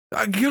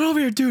Get over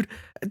here, dude.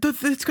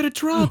 It's gonna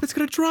drop. It's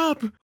gonna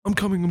drop. I'm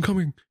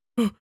coming.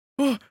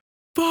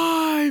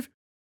 5,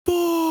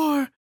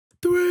 4,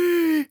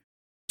 3,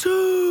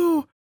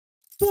 2,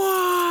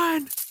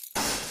 1.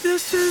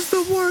 This is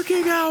the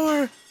working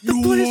hour. The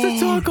place to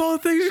talk all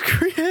things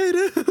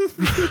creative.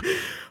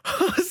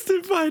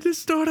 Hosted by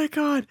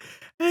Distorticon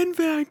and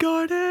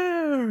Vanguard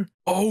Air.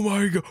 Oh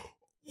my god.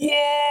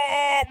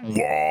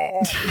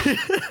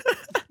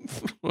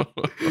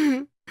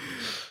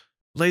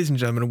 Ladies and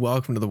gentlemen,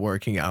 welcome to the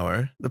Working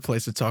Hour, the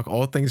place to talk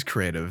all things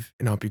creative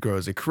and help you grow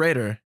as a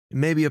creator and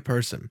maybe a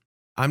person.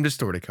 I'm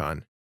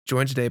Distorticon,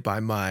 joined today by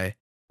my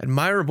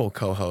admirable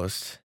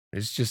co-host,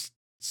 who's just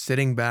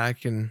sitting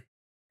back and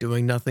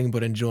doing nothing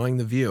but enjoying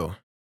the view.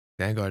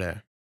 Vanguard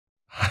Air.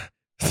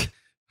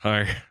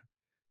 Hi.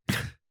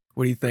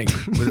 What do you think?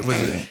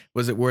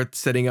 Was it worth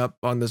sitting up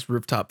on this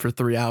rooftop for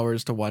 3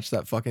 hours to watch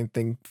that fucking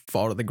thing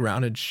fall to the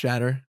ground and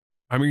shatter?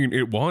 I mean,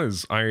 it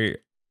was. I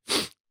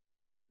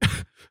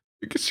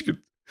guess you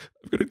could.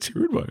 I've got a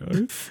tear in my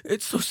eye.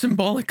 It's so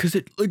symbolic because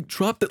it like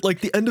dropped at like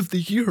the end of the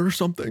year or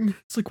something.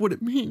 It's like what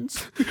it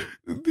means.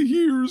 The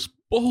year's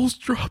balls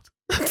dropped.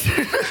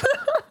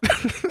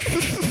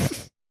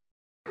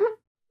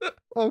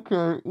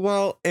 Okay,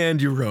 well, and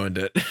you ruined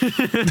it.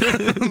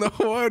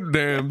 No,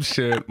 damn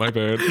shit. My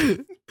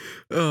bad.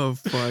 Oh,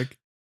 fuck.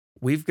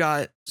 We've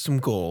got some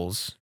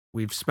goals.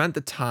 We've spent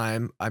the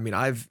time. I mean,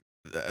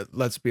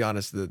 let's be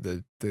honest,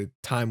 the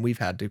time we've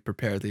had to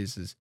prepare these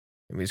is,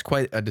 I mean, it's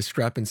quite a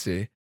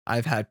discrepancy.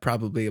 I've had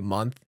probably a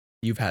month.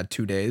 You've had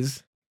 2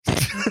 days.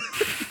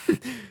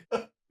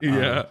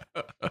 Yeah.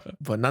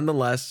 But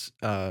nonetheless,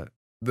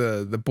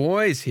 the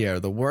boys here,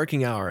 the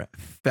Working Hour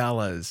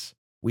fellas,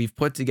 we've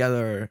put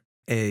together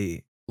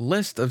a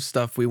list of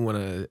stuff we want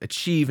to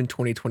achieve in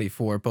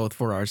 2024, both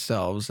for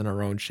ourselves and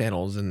our own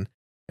channels and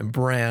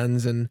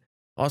brands, and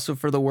also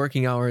for the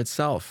Working Hour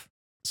itself.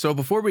 So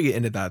before we get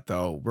into that,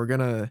 though, we're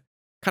gonna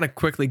kind of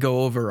quickly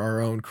go over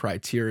our own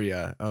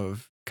criteria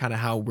of kind of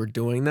how we're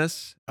doing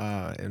this,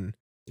 and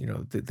you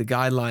know the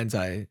guidelines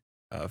I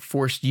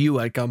forced you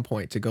at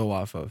gunpoint to go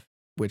off of,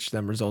 which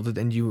then resulted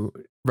in you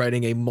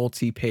writing a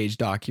multi-page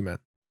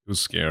document. It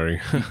was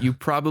scary. You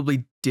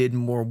probably did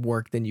more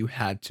work than you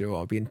had to.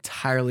 I'll be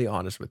entirely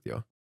honest with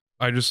you.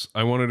 I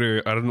wanted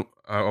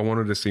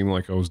to seem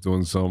like I was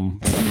doing some.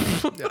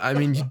 I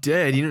mean, you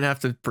did. You didn't have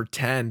to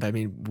pretend. I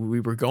mean,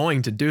 we were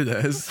going to do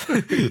this.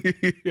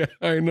 Yeah,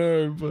 I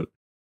know, but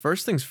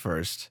first things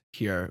first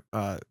here,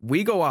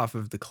 we go off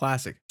of the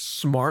classic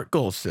SMART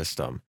goal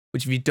system,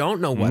 which if you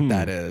don't know what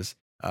that is,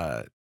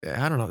 I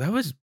don't know. That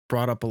was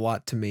brought up a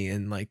lot to me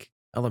in like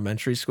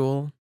elementary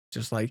school.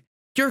 Just like,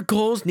 your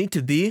goals need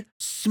to be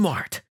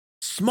SMART.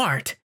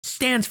 SMART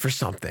stands for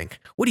something.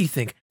 What do you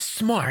think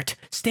SMART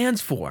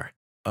stands for?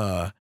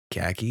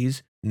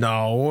 Khakis?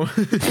 No.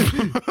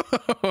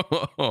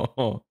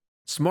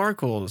 SMART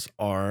goals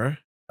are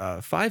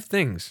 5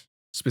 things: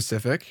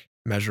 specific,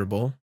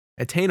 measurable,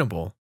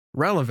 attainable,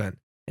 relevant,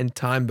 and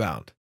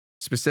time-bound.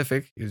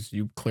 Specific is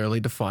you clearly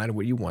define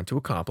what you want to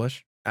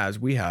accomplish, as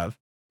we have.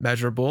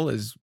 Measurable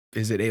is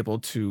it able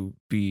to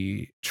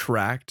be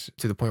tracked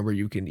to the point where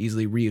you can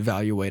easily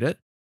reevaluate it?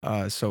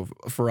 So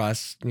for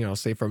us, you know,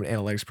 say from an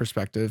analytics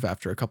perspective,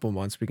 after a couple of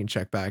months, we can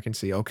check back and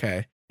see,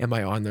 okay, am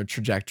I on the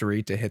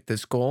trajectory to hit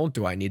this goal?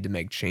 Do I need to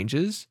make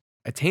changes?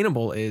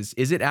 Attainable is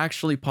it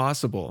actually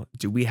possible?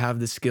 Do we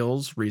have the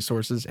skills,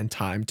 resources, and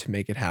time to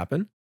make it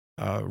happen?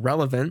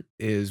 Relevant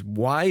is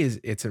why is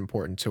it's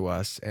important to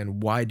us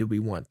and why do we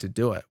want to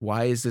do it?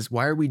 Why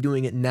are we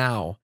doing it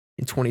now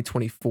in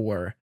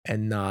 2024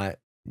 and not,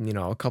 you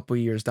know, a couple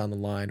of years down the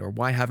line, or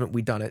why haven't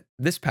we done it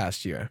this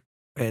past year?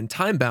 And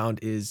time bound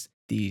is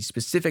the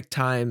specific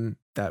time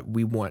that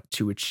we want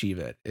to achieve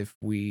it. If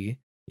we,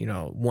 you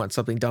know, want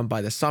something done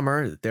by the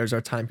summer, there's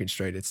our time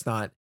constraint. It's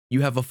not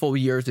you have a full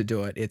year to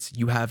do it. It's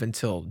you have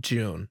until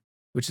June,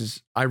 which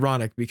is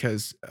ironic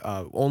because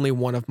only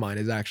one of mine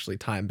is actually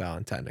time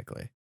bound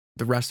technically.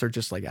 The rest are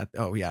just like,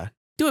 oh yeah,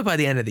 do it by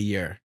the end of the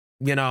year,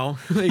 you know,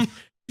 like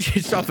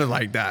something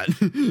like that.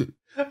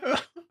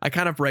 I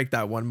kind of break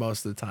that one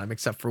most of the time,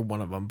 except for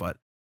one of them, but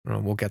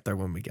we'll get there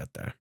when we get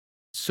there.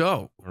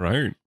 So,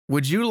 right.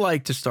 Would you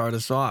like to start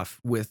us off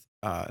with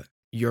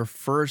your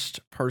first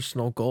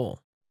personal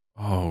goal?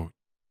 Oh,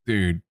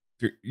 dude,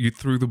 you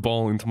threw the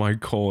ball into my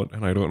court,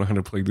 and I don't know how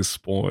to play this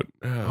sport.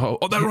 Oh,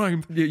 that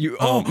rhymed. You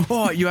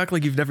act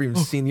like you've never even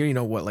seen. You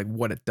know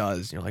what it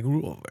does. You're like,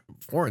 ooh,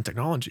 foreign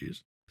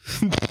technologies.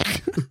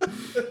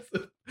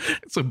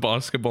 It's a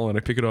basketball, and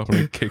I pick it up and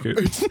I kick it.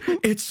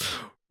 It's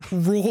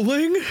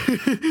rolling.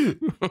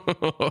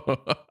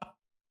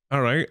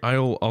 All right,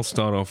 I'll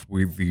start off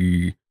with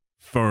the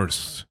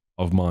first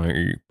of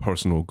my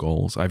personal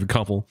goals. I have a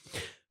couple.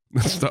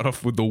 Let's start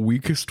off with the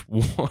weakest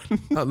one.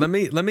 Let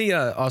me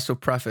also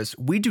preface: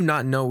 we do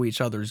not know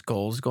each other's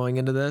goals going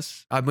into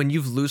this. When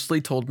you've loosely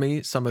told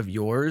me some of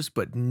yours,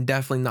 but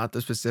definitely not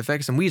the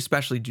specifics, and we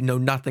especially do know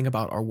nothing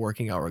about our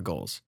working hour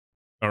goals.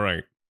 All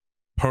right,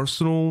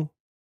 personal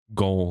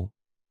goal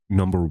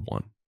number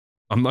 1.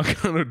 I'm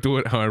not gonna do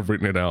it how I've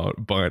written it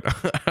out, but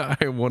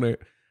I want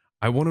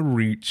I want to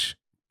reach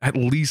at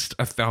least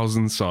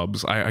 1,000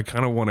 subs. I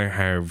kind of want to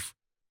have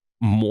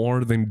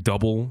more than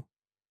double,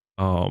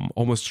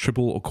 almost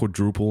triple or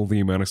quadruple the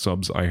amount of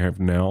subs I have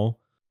now.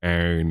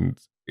 And,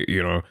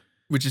 you know,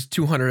 which is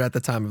 200 at the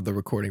time of the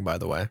recording, by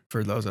the way,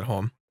 for those at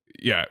home.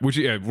 Yeah,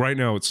 right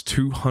now it's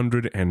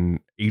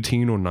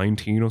 218 or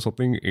 19 or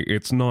something.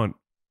 It's not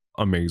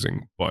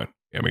amazing, but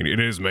I mean, it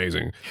is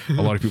amazing.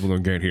 A lot of people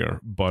don't get here,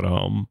 but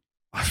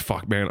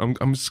fuck, man,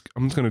 I'm just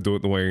gonna do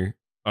it the way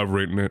I've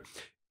written it.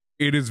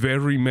 It is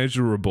very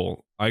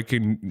measurable. I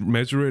can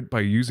measure it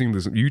by using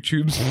this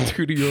YouTube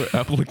Studio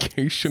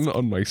application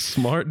on my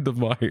smart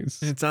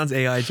device. It sounds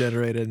AI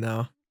generated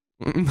now.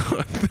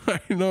 I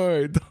know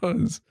it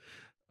does.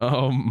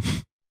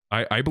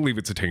 I believe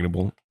it's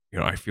attainable. You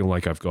know, I feel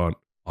like I've got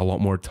a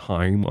lot more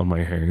time on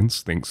my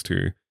hands thanks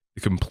to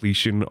the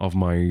completion of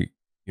my,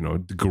 you know,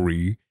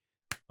 degree.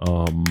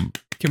 Can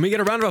we get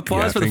a round of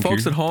applause for the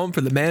folks at home for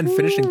the man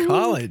finishing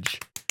college?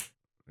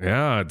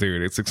 Yeah,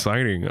 dude, it's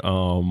exciting.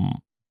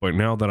 But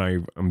now that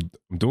I'm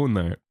doing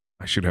that,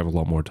 I should have a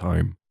lot more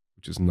time,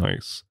 which is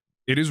nice.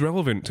 It is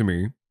relevant to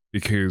me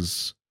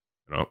because,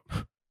 you know,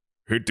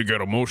 hate to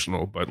get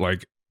emotional, but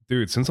like,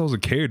 dude, since I was a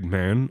kid,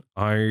 man,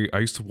 I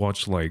used to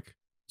watch like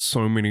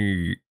so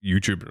many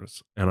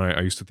YouTubers, and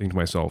I used to think to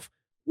myself,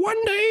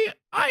 one day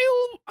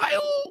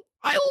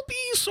I'll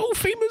be so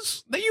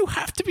famous that you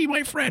have to be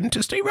my friend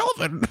to stay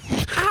relevant.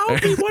 I'll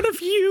be one of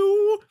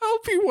you. I'll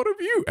be one of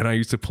you. And I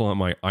used to pull out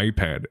my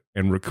iPad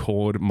and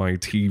record my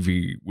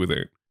TV with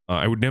it.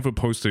 I would never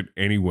post it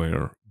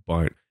anywhere,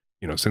 but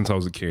you know, since I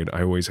was a kid,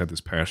 I always had this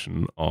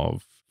passion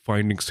of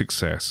finding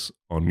success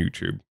on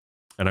YouTube,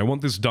 and I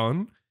want this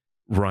done,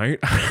 right?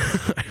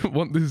 I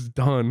want this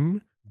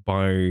done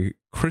by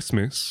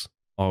Christmas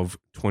of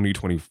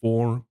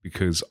 2024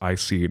 because I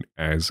see it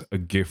as a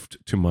gift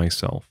to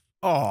myself.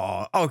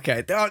 Oh,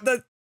 okay.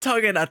 The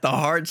tugging at the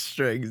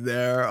heartstrings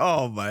there.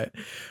 Oh my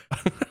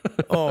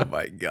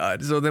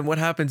God. So then what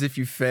happens if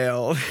you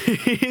fail?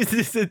 Is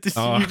this you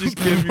just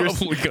give your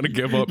probably gonna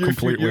give up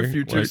completely. Your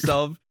future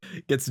self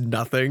gets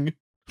nothing.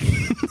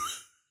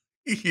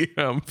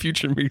 Yeah,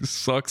 future me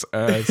sucks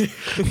ass.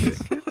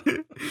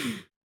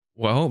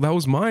 Well, that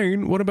was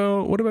mine. What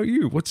about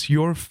you? What's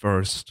your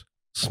first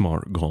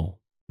SMART goal?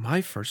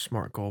 My first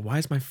SMART goal? Why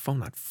is my phone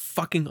not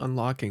fucking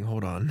unlocking?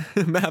 Hold on.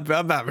 I'm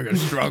having a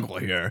struggle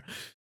here.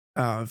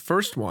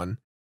 First one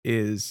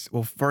is,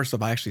 well, first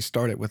off, I actually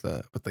started with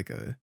a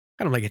kind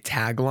of like a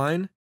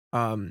tagline.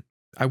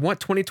 I want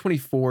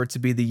 2024 to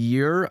be the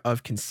year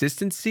of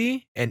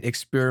consistency and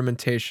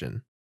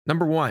experimentation.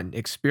 Number 1,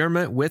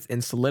 experiment with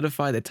and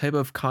solidify the type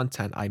of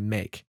content I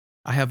make.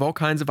 I have all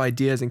kinds of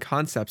ideas and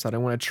concepts that I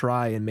want to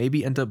try and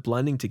maybe end up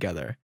blending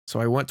together. So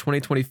I want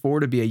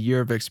 2024 to be a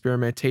year of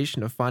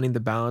experimentation, of finding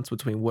the balance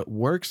between what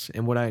works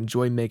and what I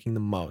enjoy making the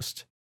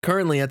most.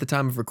 Currently, at the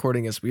time of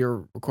recording this, we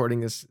are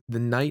recording this the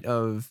night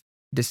of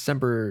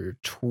December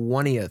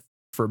 20th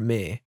for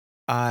me.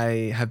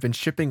 I have been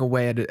chipping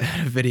away at a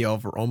video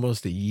for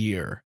almost a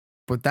year,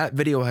 but that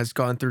video has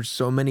gone through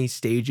so many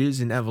stages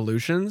and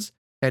evolutions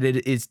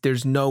that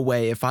there's no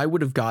way, if I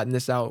would have gotten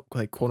this out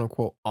like quote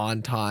unquote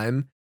on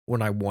time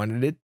when I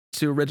wanted it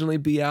to originally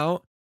be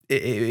out,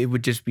 it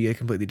would just be a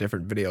completely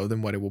different video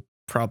than what it will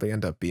probably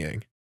end up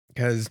being,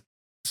 because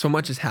so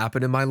much has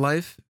happened in my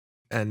life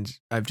and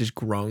I've just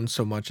grown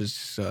so much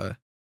as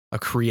a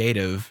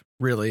creative,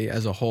 really,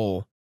 as a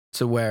whole,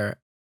 to where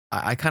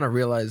I kind of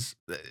realize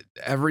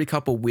every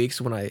couple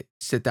weeks when I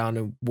sit down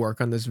and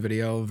work on this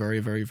video very,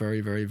 very,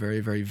 very, very,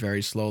 very, very,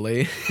 very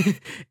slowly,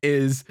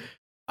 is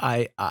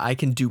I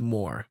can do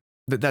more.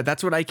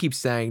 That's what I keep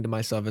saying to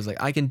myself, is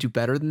like, I can do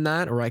better than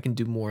that, or I can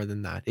do more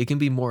than that. It can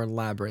be more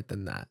elaborate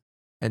than that.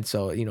 And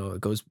so, you know,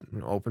 it goes,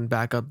 open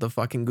back up the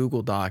fucking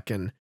Google Doc,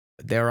 and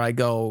there I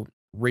go,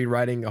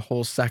 rewriting a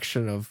whole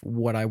section of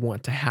what I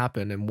want to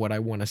happen and what I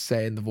want to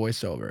say in the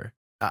voiceover.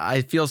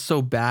 I feel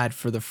so bad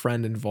for the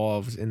friend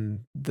involved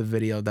in the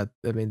video that,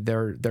 I mean,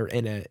 they're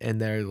in it and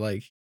they're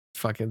like,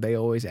 fucking, they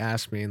always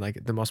ask me in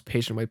like the most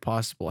patient way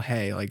possible,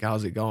 hey, like,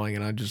 how's it going?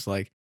 And I'm just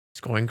like, it's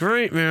going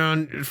great,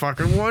 man. It's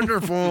fucking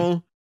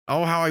wonderful.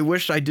 Oh, how I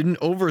wish I didn't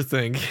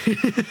overthink.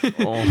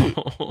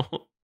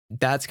 Oh.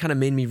 That's kind of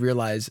made me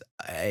realize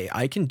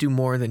I can do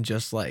more than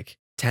just like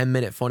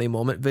 10-minute funny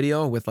moment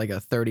video with like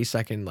a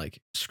 30-second like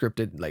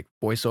scripted like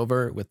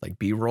voiceover with like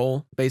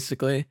B-roll,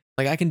 basically.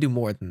 Like, I can do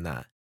more than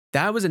that.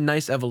 That was a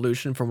nice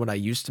evolution from what I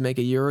used to make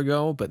a year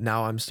ago, but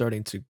now I'm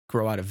starting to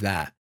grow out of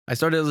that. I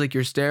started as like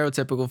your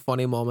stereotypical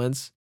funny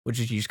moments, which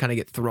is you just kind of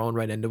get thrown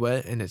right into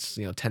it, and it's,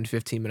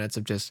 10-15 minutes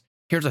of just,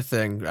 here's a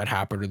thing that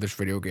happened in this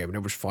video game and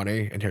it was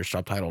funny, and here's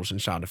subtitles and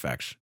sound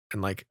effects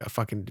and like a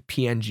fucking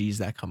PNGs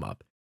that come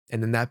up.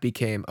 And then that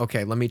became,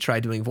 okay, let me try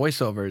doing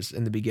voiceovers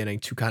in the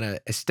beginning to kind of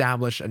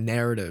establish a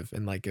narrative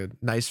and like a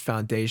nice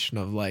foundation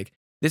of like,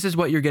 this is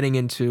what you're getting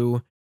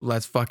into.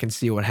 Let's fucking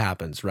see what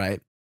happens, right?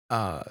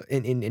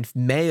 In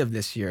May of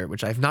this year,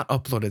 which I've not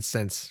uploaded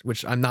since,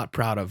 which I'm not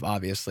proud of,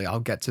 obviously. I'll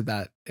get to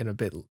that in a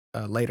bit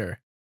later.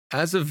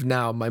 As of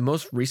now, my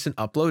most recent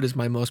upload is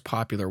my most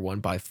popular one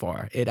by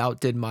far. It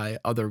outdid my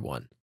other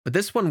one. But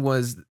this one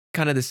was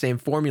kind of the same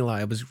formula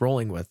I was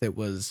rolling with. It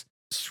was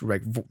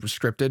like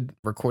scripted,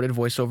 recorded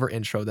voiceover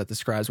intro that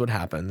describes what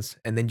happens,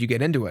 and then you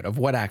get into it of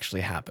what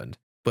actually happened.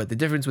 But the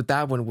difference with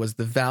that one was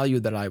the value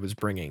that I was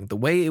bringing. The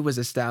way it was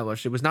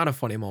established, it was not a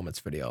funny moments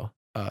video.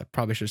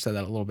 Probably should have said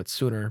that a little bit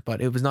sooner,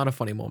 but it was not a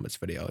funny moments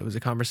video. It was a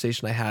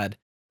conversation I had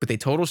with a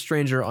total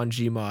stranger on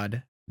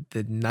Gmod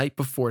the night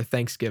before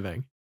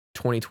Thanksgiving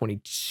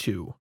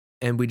 2022.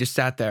 And we just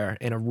sat there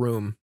in a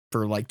room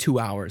for like 2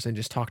 hours and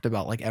just talked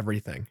about like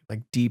everything,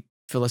 like deep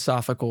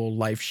philosophical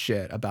life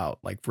shit about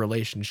like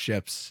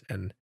relationships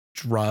and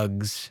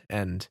drugs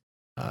and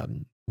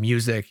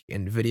music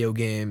and video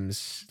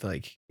games,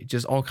 like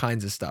just all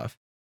kinds of stuff.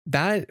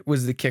 That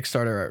was the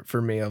Kickstarter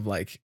for me of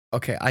like,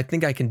 okay, I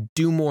think I can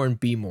do more and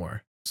be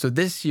more. So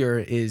this year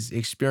is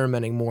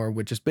experimenting more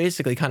with just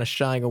basically kind of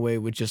shying away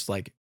with just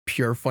like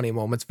pure funny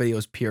moments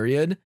videos,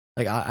 period.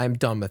 Like I'm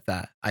done with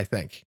that, I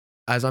think.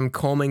 As I'm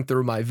combing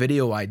through my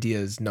video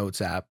ideas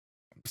notes app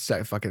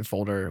set fucking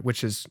folder,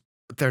 which is,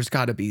 there's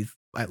got to be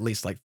at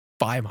least like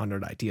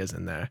 500 ideas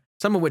in there.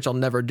 Some of which I'll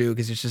never do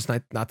because it's just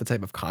not the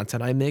type of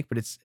content I make, but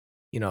it's,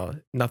 you know,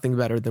 nothing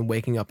better than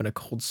waking up in a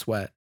cold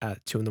sweat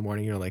at 2 a.m.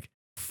 You're like,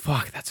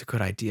 fuck, that's a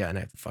good idea. And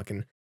I have to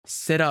fucking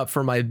sit up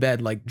from my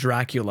bed like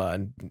Dracula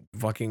and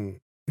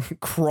fucking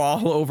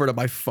crawl over to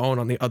my phone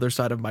on the other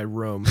side of my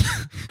room.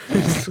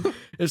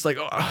 It's like,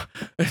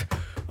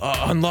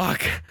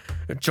 unlock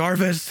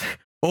Jarvis,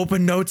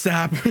 open notes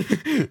app.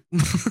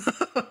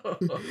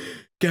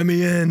 Get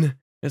me in.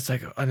 It's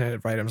like, and then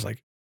I was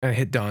like, and I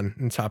hit done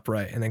in top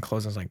right and then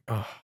close. I was like,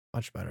 oh,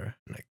 much better.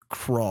 And I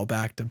crawl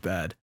back to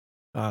bed.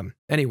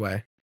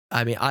 Anyway,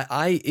 I mean,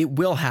 it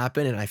will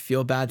happen and I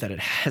feel bad that it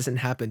hasn't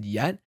happened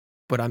yet,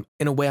 but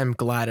in a way, I'm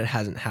glad it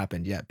hasn't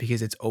happened yet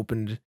because it's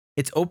opened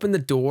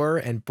the door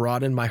and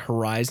broadened my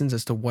horizons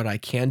as to what I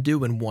can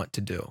do and want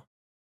to do.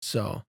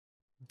 So.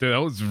 Dude,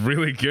 that was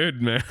really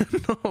good, man.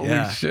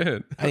 Holy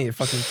shit. I need a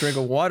fucking drink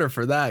of water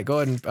for that. Go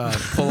ahead and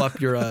pull up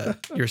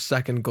your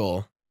second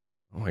goal.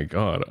 Oh my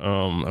God.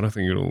 I don't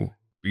think it'll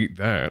beat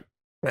that.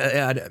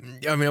 I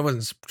mean, I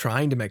wasn't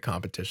trying to make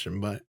competition,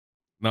 but.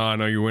 No, I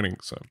know you're winning,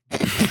 so.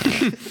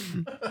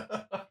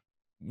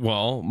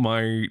 Well,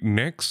 my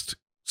next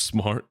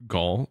smart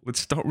goal, let's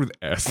start with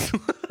S.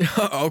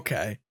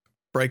 Okay.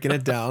 Breaking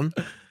it down.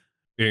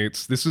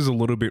 This is a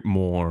little bit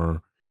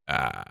more,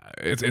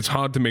 it's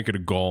hard to make it a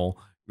goal.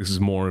 This is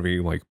more of a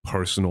like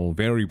personal,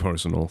 very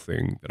personal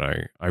thing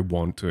that I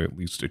want to at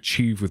least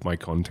achieve with my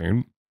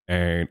content.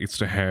 And it's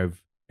to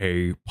have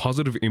a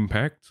positive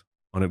impact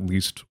on at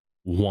least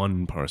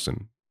one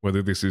person,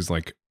 whether this is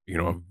like, you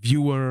know, a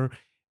viewer,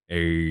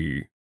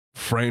 a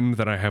friend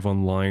that I have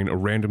online, a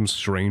random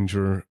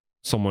stranger,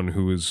 someone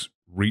who is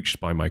reached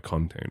by my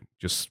content,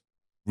 just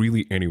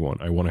really anyone.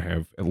 I want to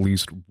have at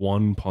least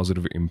one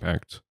positive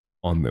impact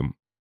on them.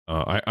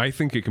 I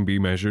think it can be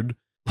measured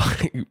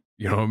like,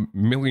 you know, a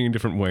million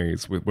different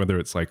ways, with whether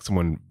it's like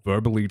someone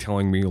verbally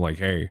telling me like,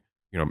 hey,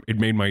 you know, it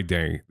made my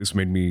day. This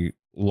made me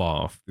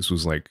laugh. This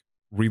was like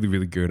really,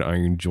 really good. I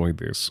enjoyed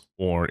this.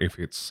 Or if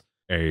it's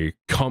a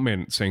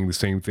comment saying the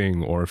same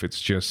thing, or if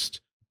it's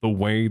just the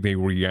way they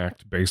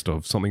react based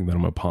off something that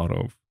I'm a part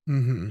of.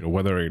 Mm-hmm. You know,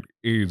 whether it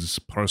is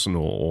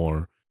personal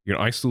or, you know,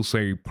 I still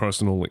say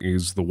personal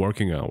is the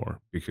working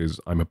hour because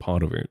I'm a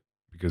part of it.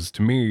 Because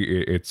to me,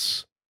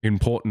 it's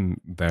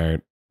important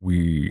that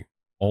we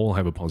all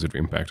have a positive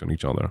impact on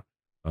each other.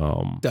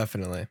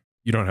 Definitely.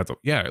 You don't have to,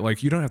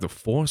 you don't have to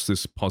force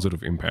this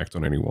positive impact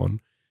on anyone.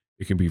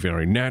 It can be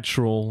very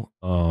natural.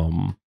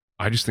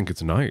 I just think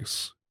it's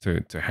nice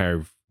to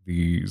have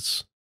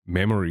these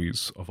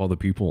memories of other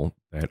people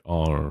that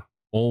are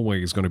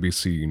always going to be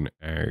seen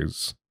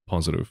as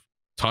positive.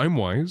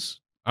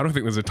 Time-wise, I don't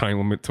think there's a time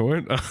limit to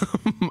it.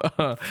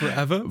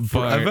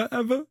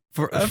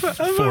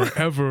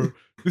 Forever.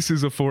 This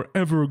is a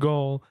forever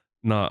goal.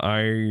 Nah,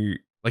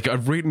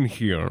 I've written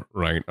here,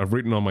 right? I've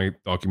written on my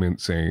document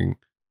saying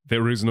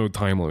there is no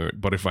time limit.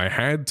 But if I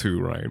had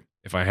to, right?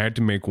 If I had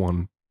to make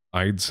one,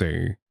 I'd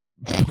say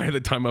by the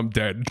time I'm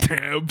dead,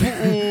 damn.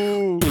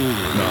 No,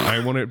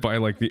 I want it by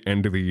like the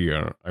end of the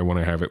year. I want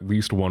to have at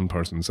least one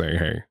person say,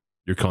 hey,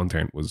 your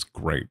content was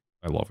great.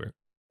 I love it.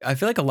 I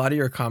feel like a lot of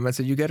your comments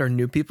that you get are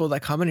new people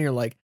that comment and you're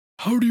like,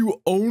 how do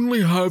you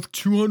only have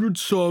 200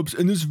 subs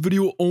and this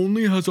video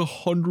only has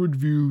 100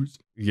 views?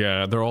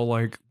 Yeah, they're all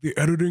like, the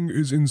editing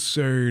is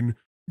insane.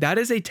 That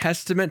is a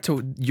testament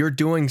to you're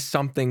doing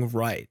something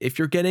right. If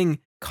you're getting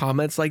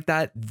comments like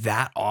that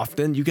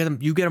often, you get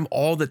them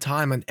all the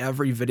time on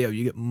every video.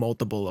 You get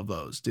multiple of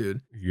those,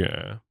 dude.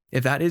 Yeah.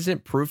 If that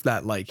isn't proof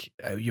that like,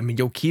 I mean,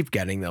 you'll keep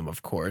getting them,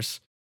 of course.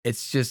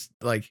 It's just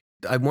like,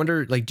 I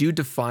wonder, like, do you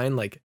define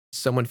like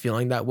someone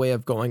feeling that way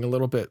of going a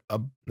little bit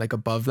like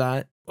above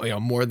that, you know,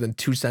 more than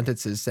 2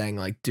 sentences saying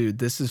like, dude,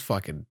 this is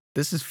fucking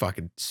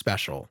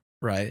special,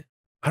 right?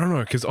 I don't know,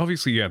 because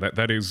obviously, yeah,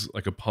 that is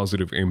like a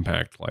positive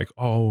impact. Like,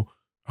 oh,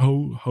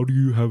 how do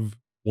you have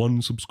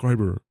 1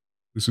 subscriber?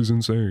 This is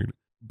insane.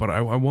 But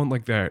I want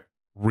like that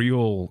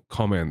real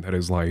comment that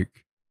is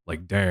like,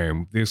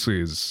 damn, this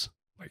is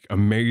like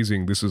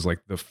amazing. This is like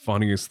the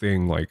funniest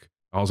thing. Like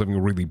I was having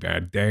a really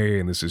bad day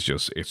and this is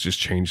just, it's just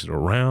changed it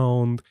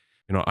around.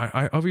 You know,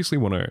 I obviously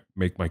want to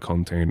make my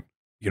content,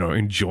 you know,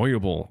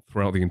 enjoyable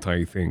throughout the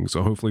entire thing.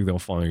 So hopefully they'll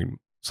find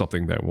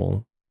something that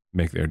will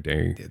make their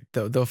day.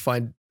 They'll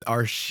find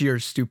our sheer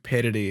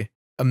stupidity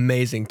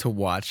amazing to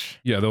watch.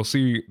 Yeah, they'll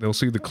see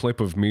the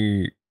clip of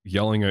me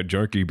yelling at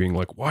Jerky being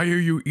like, why are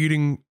you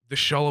eating the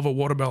shell of a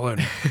watermelon?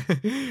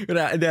 And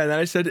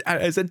I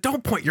said,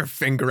 don't point your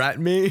finger at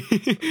me.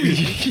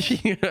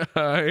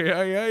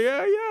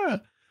 yeah.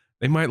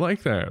 They might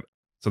like that.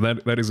 So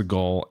that is a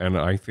goal, and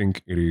I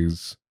think it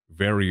is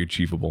very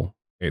achievable.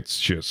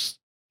 It's just,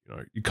 you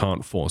know, you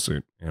can't force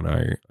it, and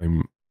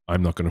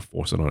I'm not going to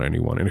force it on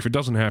anyone. And if it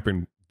doesn't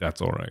happen,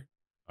 that's all right.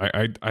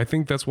 I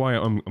think that's why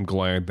I'm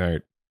glad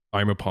that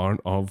I'm a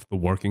part of the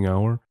working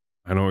hour.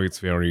 I know it's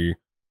very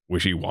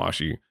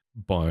wishy-washy,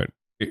 but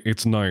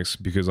it's nice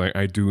because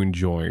I do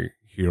enjoy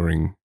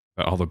hearing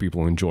that other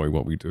people enjoy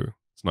what we do.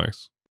 It's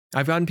nice.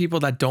 I've gotten people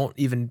that don't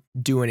even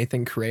do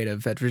anything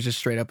creative that just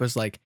straight up was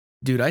like,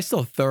 dude, I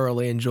still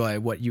thoroughly enjoy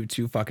what you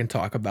two fucking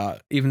talk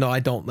about, even though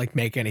I don't like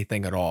make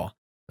anything at all.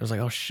 I was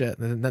like, oh shit,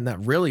 then that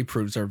really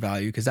proves our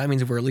value, because that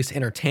means we're at least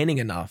entertaining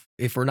enough.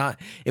 If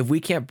we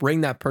can't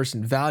bring that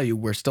person value,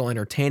 we're still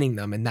entertaining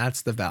them, and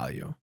that's the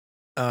value.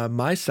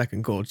 My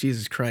second goal,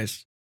 Jesus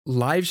Christ,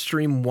 live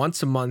stream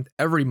once a month,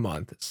 every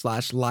month,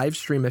 / live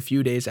stream a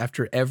few days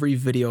after every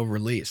video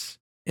release.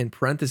 In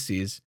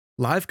parentheses,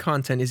 live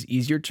content is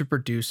easier to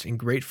produce and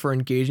great for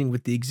engaging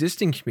with the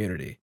existing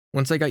community.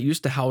 Once I got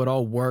used to how it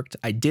all worked,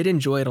 I did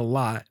enjoy it a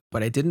lot,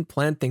 but I didn't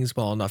plan things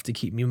well enough to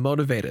keep me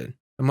motivated.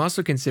 I'm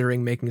also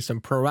considering making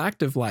some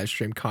proactive live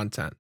stream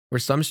content, where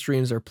some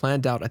streams are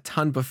planned out a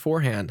ton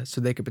beforehand so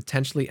they could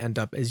potentially end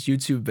up as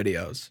YouTube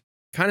videos.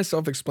 Kind of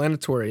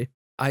self-explanatory.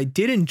 I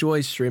did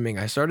enjoy streaming.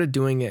 I started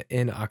doing it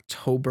in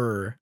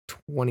October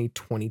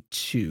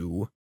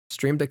 2022,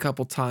 streamed a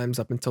couple times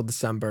up until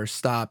December,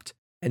 stopped,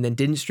 and then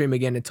didn't stream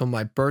again until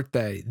my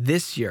birthday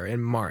this year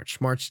in March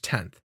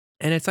 10th.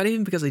 And it's not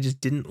even because I just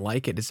didn't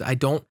like it. I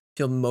don't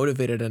feel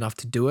motivated enough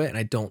to do it, and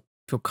I don't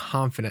feel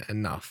confident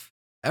enough.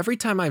 Every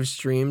time I've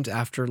streamed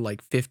after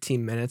like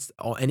 15 minutes,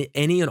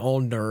 any and all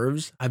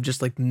nerves have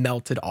just like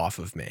melted off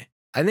of me.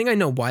 I think I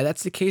know why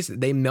that's the case.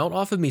 They melt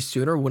off of me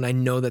sooner when I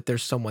know that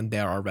there's someone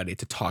there already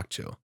to talk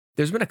to.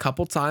 There's been a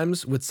couple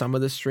times with some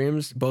of the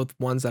streams, both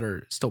ones that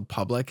are still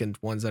public and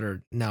ones that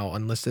are now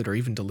unlisted or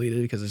even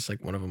deleted, because it's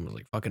like one of them was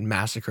like fucking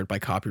massacred by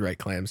copyright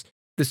claims.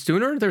 The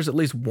sooner there's at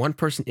least one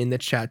person in the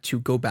chat to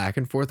go back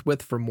and forth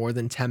with for more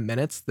than 10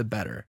 minutes, the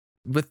better.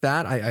 With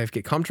that, I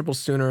get comfortable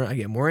sooner. I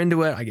get more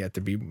into it. I get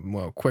to be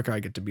more quicker. I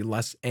get to be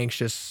less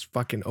anxious,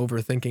 fucking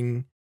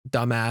overthinking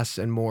dumbass,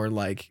 and more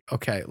like,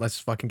 okay, let's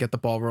fucking get the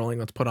ball rolling.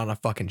 Let's put on a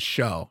fucking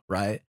show,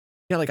 right?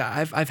 Yeah, like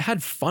I've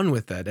had fun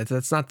with it.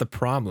 That's not the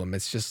problem.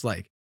 It's just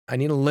like I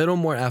need a little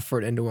more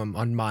effort into them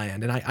on my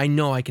end, and I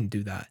know I can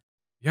do that.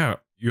 Yeah,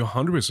 you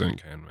 100%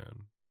 can,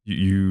 man.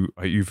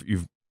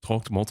 You've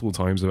talked multiple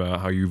times about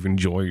how you've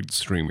enjoyed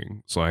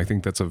streaming, so I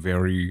think that's a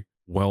very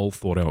well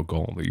thought out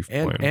goal that you've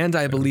planned. And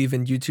I believe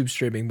in YouTube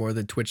streaming more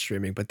than Twitch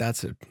streaming, but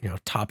that's a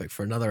topic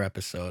for another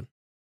episode.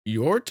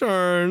 Your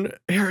turn.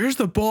 Here's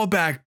the ball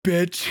back,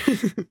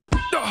 bitch.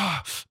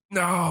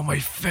 No, my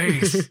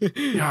face.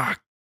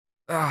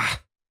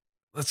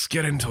 Let's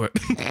get into it.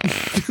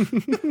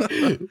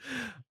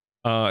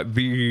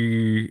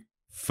 The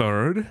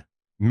third,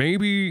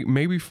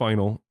 maybe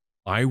final.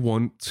 I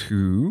want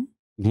to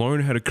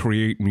learn how to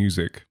create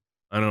music.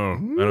 I know,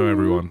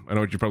 everyone. I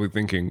know what you're probably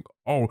thinking.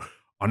 Oh,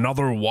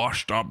 another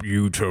washed up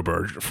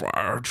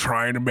YouTuber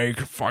trying to make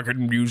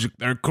fucking music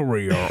their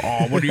career.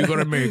 Oh, what are you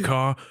gonna make,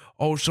 huh?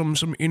 Oh, some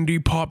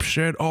indie pop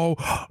shit. Oh,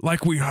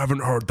 like we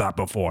haven't heard that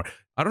before.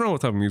 I don't know what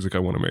type of music I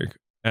want to make.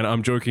 And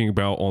I'm joking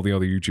about all the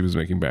other YouTubers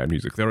making bad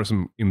music. There are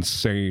some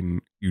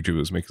insane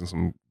YouTubers making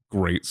some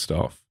great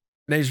stuff.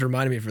 They just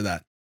reminded me for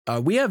that.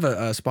 We have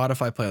a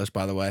Spotify playlist,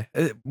 by the way.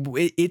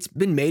 It's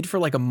been made for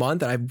like a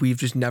month, and we've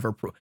just never...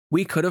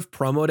 We could have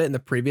promoted it in the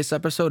previous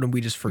episode, and we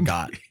just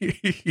forgot.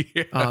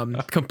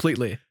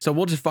 Completely. So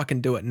we'll just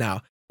fucking do it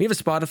now. We have a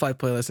Spotify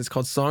playlist. It's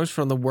called Songs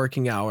from the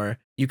Working Hour.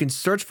 You can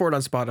search for it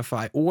on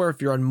Spotify, or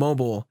if you're on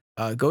mobile,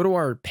 go to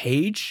our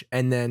page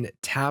and then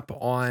tap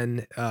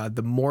on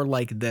the More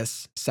Like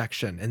This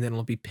section, and then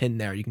it'll be pinned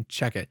there. You can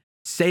check it.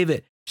 Save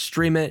it.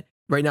 Stream it.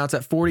 Right now it's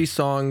at 40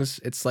 songs.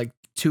 It's like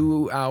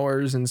 2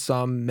 hours and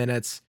some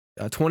minutes.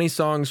 20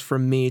 songs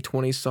from me,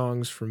 20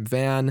 songs from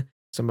Van.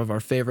 Some of our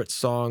favorite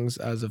songs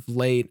as of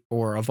late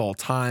or of all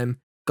time.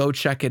 Go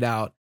check it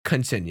out.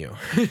 Continue.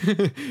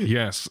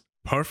 Yes,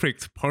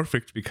 perfect,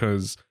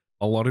 because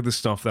a lot of the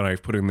stuff that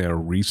I've put in there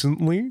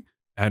recently,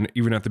 and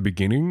even at the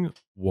beginning,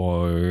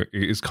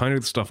 is kind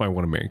of the stuff I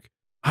want to make.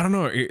 I don't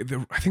know.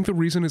 I think the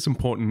reason it's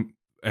important,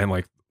 and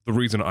like the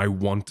reason I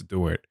want to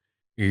do it,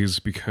 is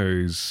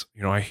because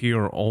I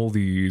hear all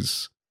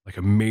these like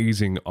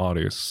amazing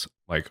artists.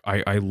 Like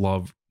I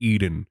love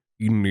Eden.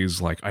 Eden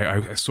is like,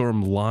 I saw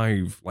him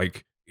live,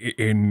 like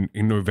in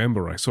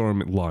November, I saw him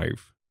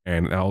live,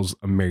 and that was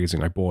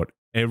amazing. I bought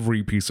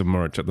every piece of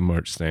merch at the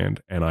merch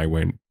stand, and I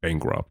went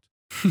bankrupt.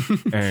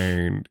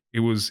 And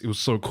it was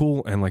so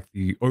cool. And like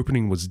the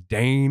opening was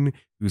Dane,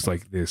 who's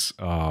like this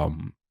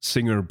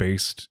singer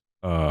based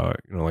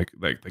like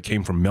they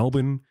came from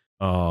Melbourne.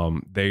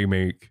 They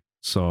make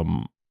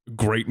some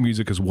great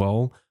music as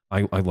well.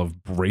 I love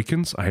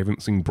Breakins. I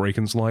haven't seen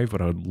Breakins live,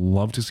 but I'd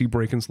love to see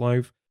Breakins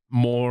live.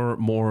 More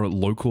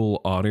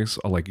local artists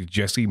are like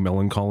Jesse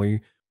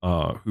Melancholy,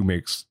 who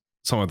makes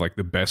some of like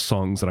the best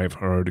songs that I've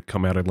heard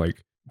come out of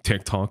like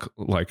TikTok.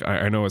 Like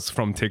I know it's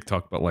from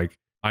TikTok, but like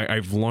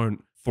I've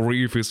learned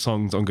 3 of his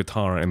songs on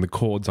guitar and the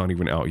chords aren't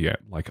even out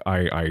yet. Like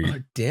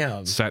I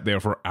damn. sat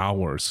there for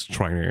hours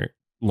trying to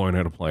learn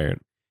how to play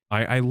it.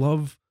 I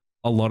love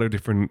a lot of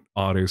different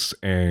artists,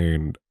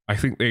 and I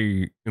think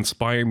they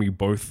inspire me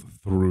both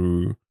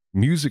through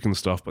music and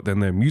stuff, but then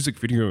their music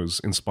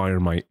videos inspire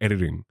my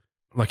editing.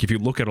 Like if you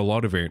look at a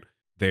lot of it,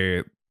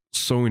 they're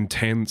so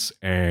intense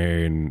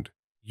and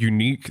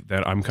unique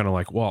that I'm kind of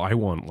like, well, I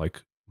want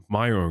like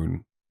my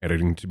own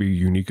editing to be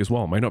unique as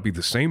well. It might not be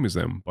the same as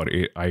them, but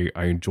I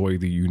enjoy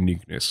the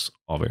uniqueness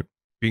of it.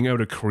 Being able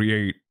to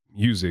create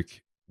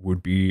music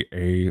would be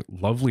a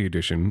lovely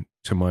addition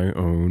to my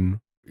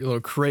own Your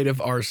little creative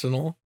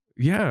arsenal.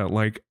 Yeah,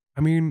 like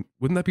I mean,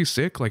 wouldn't that be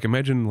sick? Like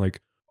imagine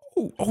like,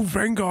 oh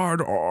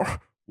Vanguard,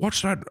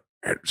 what's that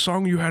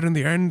song you had in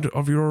the end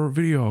of your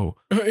video?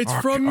 It's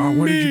from me.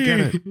 Where did you get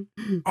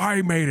it?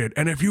 I made it,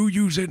 and if you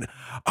use it,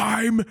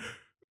 I'm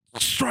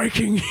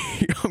striking you.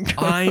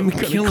 I'm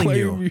killing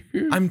you.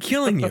 I'm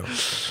killing you.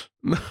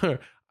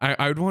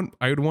 I'd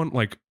want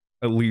like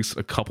at least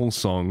a couple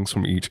songs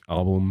from each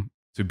album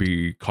to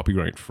be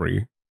copyright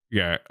free.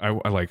 Yeah, I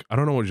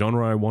don't know what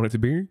genre I want it to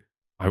be.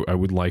 I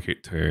would like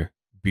it to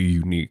be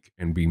unique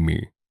and be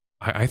me.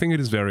 I think it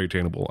is very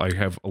attainable. I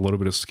have a little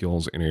bit of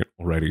skills in it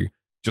already.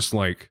 Just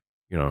like,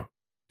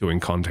 doing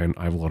content,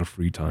 I have a lot of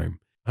free time.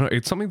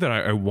 It's something that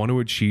I want to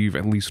achieve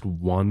at least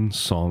one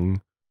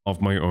song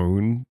of my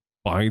own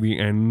by the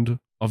end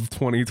of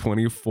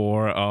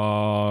 2024.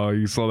 Oh,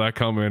 you saw that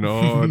coming.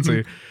 Oh,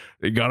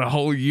 they got a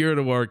whole year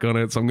to work on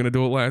it, so I'm going to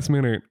do it last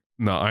minute.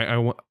 No,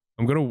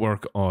 I'm going to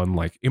work on,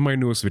 like, in my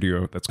newest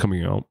video that's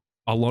coming out,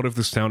 a lot of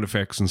the sound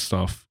effects and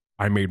stuff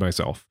I made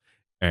myself.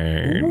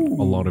 And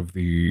a lot of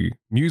the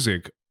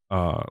music,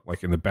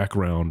 like in the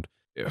background,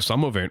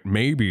 some of it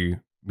may be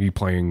me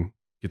playing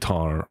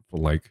guitar for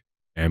like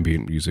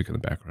ambient music in the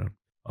background.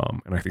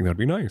 And I think that'd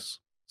be nice.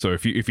 So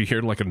if you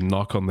hear like a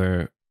knock on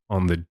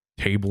the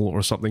table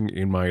or something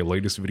in my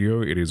latest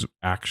video, it is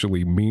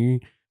actually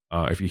me.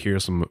 If you hear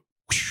some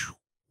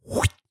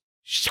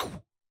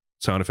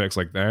sound effects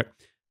like that,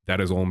 that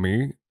is all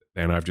me.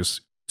 And I've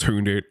just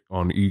tuned it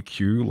on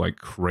EQ like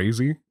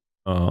crazy.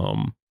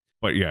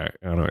 But yeah,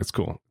 I don't know. It's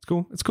cool. It's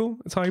cool. It's cool.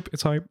 It's hype.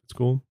 It's hype. It's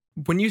cool.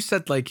 When you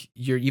said like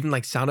you're even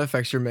like sound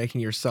effects you're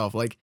making yourself,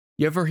 like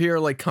you ever hear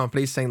like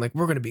companies saying like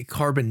we're going to be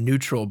carbon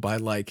neutral by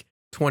like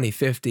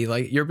 2050?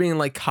 Like you're being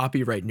like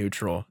copyright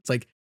neutral. It's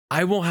like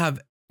I will have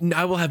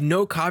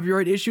no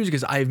copyright issues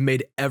because I've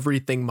made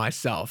everything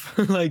myself.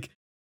 Like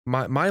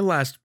my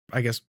last, I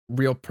guess,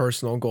 real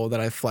personal goal that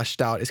I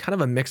fleshed out is kind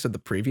of a mix of the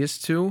previous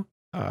two.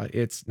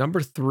 It's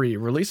number 3,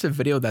 release a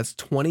video that's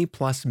 20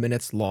 plus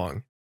minutes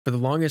long. For the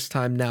longest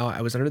time now,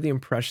 I was under the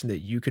impression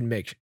that you should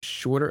make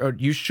shorter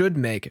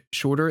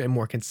and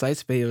more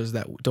concise videos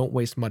that don't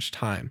waste much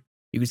time.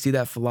 You can see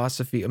that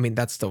philosophy. I mean,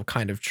 that's still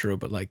kind of true,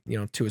 but like,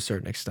 to a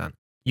certain extent.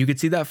 You could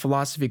see that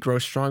philosophy grow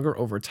stronger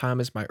over time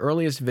as my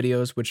earliest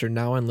videos, which are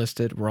now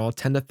unlisted, were all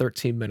 10 to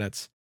 13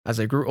 minutes. As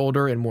I grew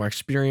older and more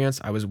experienced,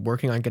 I was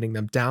working on getting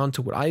them down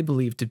to what I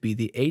believe to be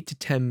the 8 to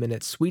 10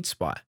 minute sweet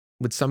spot,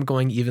 with some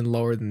going even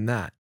lower than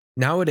that.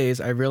 Nowadays,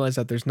 I realize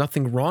that there's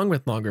nothing wrong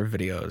with longer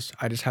videos.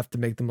 I just have to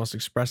make the most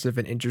expressive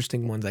and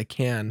interesting ones I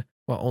can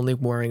while only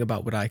worrying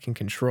about what I can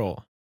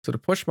control. So to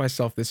push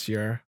myself this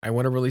year, I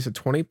want to release a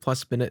 20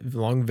 plus minute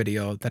long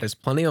video that has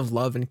plenty of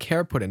love and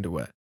care put into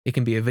it. It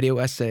can be a video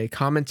essay,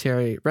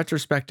 commentary,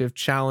 retrospective,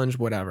 challenge,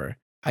 whatever.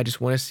 I just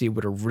want to see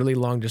what a really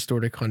long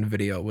Distorticon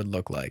video would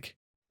look like.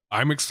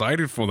 I'm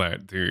excited for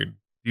that, dude.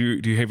 Do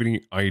you have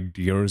any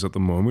ideas at the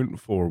moment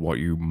for what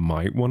you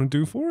might want to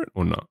do for it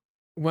or not?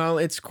 Well,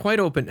 it's quite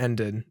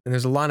open-ended, and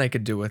there's a lot I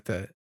could do with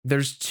it.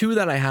 There's 2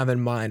 that I have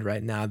in mind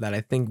right now that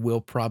I think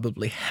will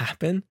probably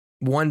happen.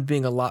 One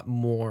being with a lot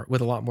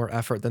more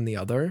effort than the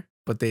other,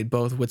 but they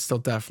both would still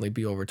definitely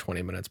be over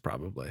 20 minutes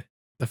probably.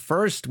 The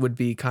first would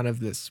be kind of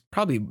this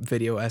probably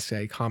video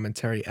essay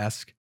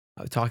commentary-esque,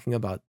 talking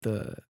about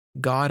the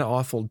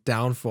god-awful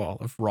downfall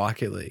of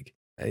Rocket League.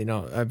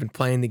 I've been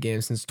playing the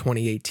game since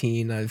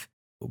 2018. I've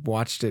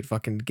watched it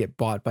fucking get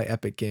bought by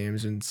Epic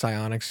Games, and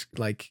Psyonix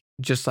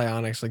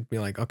like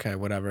being like, okay,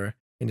 whatever,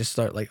 and just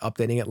start like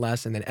updating it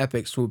less, and then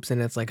Epic swoops in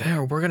and it's like, hey,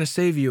 we're gonna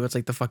save you. It's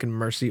like the fucking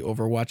Mercy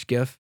Overwatch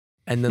gif.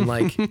 And then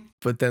like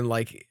but then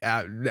like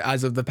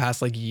as of the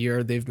past like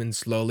year, they've been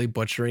slowly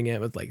butchering it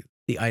with like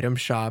the item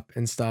shop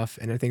and stuff,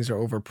 and things are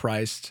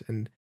overpriced,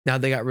 and now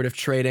they got rid of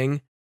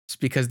trading. It's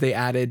because they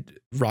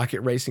added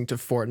rocket racing to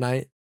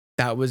Fortnite.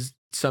 That was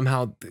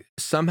somehow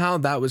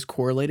that was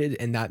correlated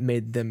and that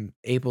made them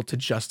able to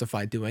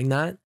justify doing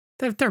that.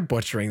 They're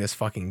butchering this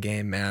fucking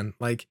game, man.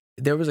 Like,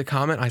 there was a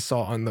comment I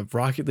saw on the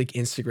Rocket League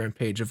Instagram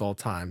page of all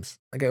times.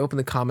 Like, I opened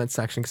the comment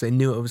section because I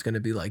knew it was going to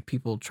be like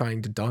people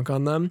trying to dunk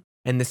on them.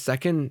 And the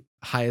second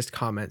highest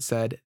comment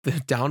said, "The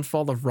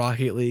downfall of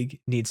Rocket League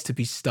needs to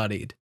be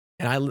studied."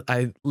 And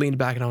I leaned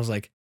back and I was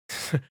like,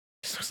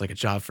 this looks like a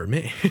job for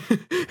me.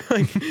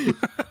 Like,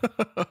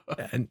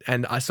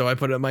 so I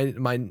put it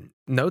in my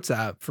notes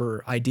app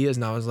for ideas,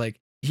 and I was like,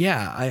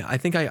 yeah, I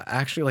think I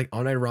actually like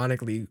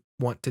unironically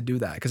want to do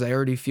that because I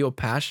already feel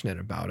passionate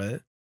about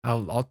it.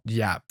 I'll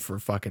yap for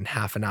fucking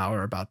half an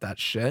hour about that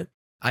shit.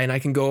 And I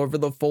can go over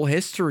the full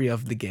history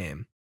of the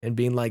game and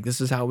being like,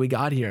 this is how we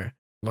got here.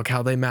 Look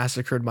how they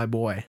massacred my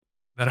boy.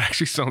 That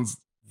actually sounds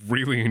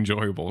really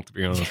enjoyable, to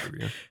be honest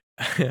with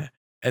you.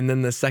 And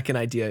then the second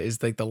idea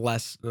is like the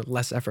less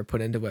effort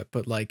put into it,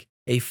 but like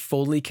a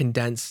fully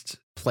condensed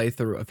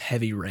playthrough of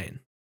Heavy Rain,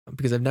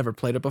 because I've never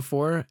played it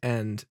before.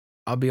 And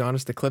I'll be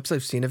honest, the clips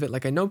I've seen of it,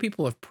 like I know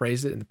people have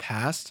praised it in the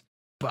past,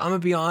 but I'm gonna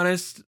be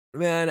honest,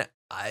 man,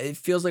 it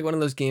feels like one of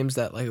those games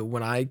that like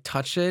when I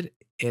touch it,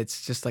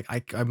 it's just like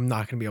I'm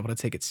not gonna be able to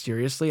take it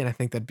seriously. And I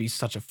think that'd be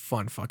such a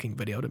fun fucking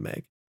video to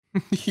make.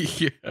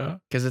 Yeah.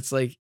 Because it's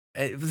like,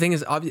 the thing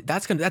is,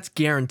 that's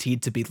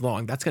guaranteed to be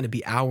long. That's gonna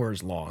be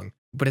hours long.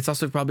 But it's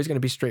also probably going to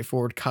be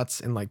straightforward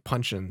cuts and like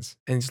punch-ins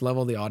and just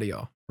level the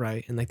audio,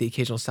 right? And like the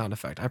occasional sound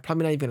effect. I'm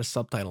probably not even going to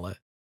subtitle it.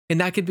 And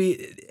that could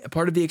be a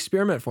part of the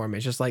experiment for me.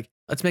 It's just like,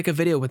 let's make a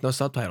video with no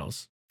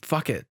subtitles.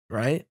 Fuck it,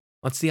 right?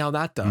 Let's see how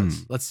that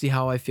does. Let's see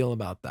how I feel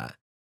about that.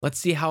 Let's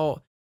see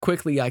how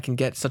quickly I can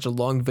get such a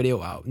long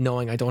video out,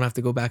 knowing I don't have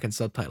to go back and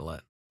subtitle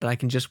it. But I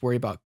can just worry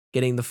about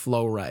getting the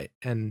flow right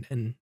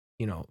and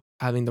you know,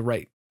 having the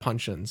right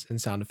punch-ins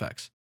and sound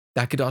effects.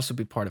 That could also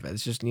be part of it.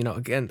 It's just, you know,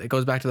 again, it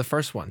goes back to the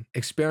first one.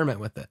 Experiment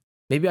with it.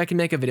 Maybe I can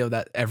make a video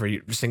that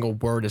every single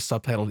word is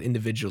subtitled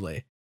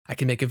individually. I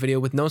can make a video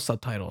with no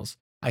subtitles.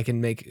 I can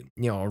make,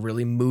 you know, a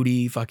really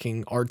moody,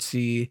 fucking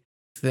artsy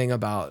thing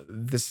about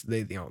this,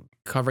 you know,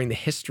 covering the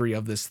history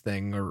of this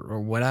thing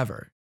or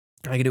whatever.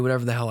 I can do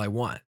whatever the hell I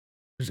want.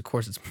 Because, of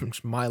course,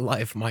 it's my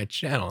life, my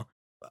channel.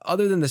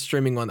 Other than the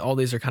streaming one, all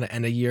these are kind of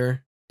end of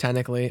year,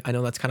 technically. I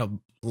know that's kind of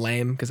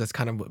lame because that's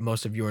kind of what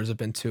most of yours have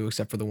been too,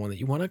 except for the one that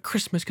you want at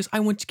Christmas because I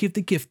want to give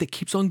the gift that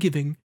keeps on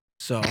giving.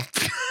 So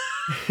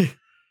you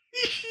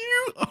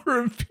are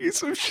a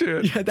piece of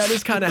shit. Yeah, that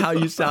is kind of how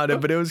you sounded,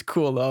 but it was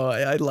cool though.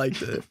 I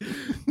liked it.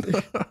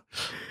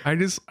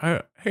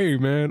 Hey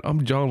man,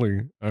 I'm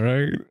jolly. All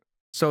right.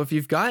 So if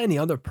you've got any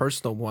other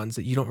personal ones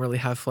that you don't really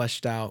have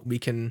fleshed out, we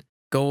can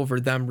go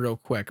over them real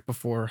quick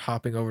before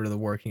hopping over to the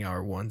working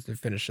hour ones and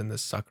finishing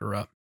this sucker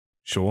up.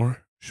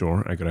 Sure.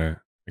 I got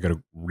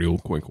a real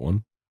quick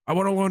one. I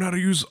want to learn how to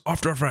use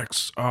After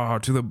Effects to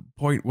the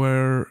point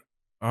where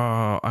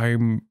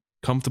I'm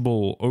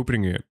comfortable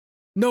opening it.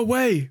 No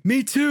way,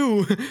 me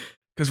too.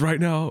 Because right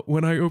now,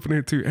 when I open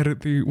it to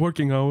edit the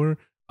working hour,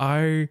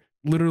 I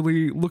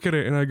literally look at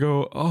it and I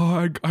go,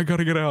 "Oh, I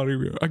gotta get out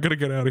of here. I gotta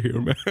get out of here,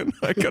 man.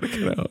 I gotta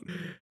get out."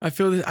 I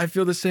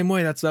feel the same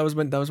way. That was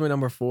my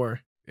number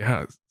 4.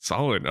 Yeah,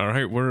 solid. All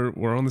right,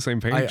 we're on the same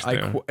page.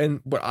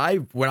 And what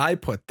I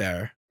put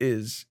there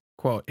is,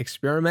 quote,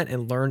 experiment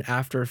and learn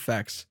After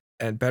Effects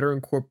and better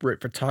incorporate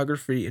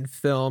photography and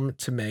film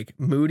to make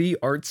moody,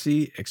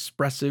 artsy,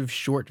 expressive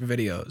short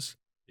videos.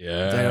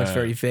 Yeah. I know it's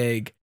very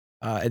vague.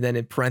 And then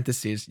in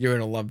parentheses, you're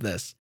going to love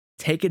this.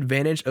 Take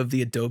advantage of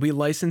the Adobe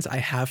license I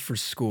have for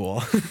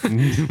school.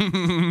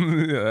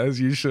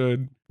 As you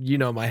should. You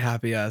know my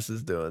happy ass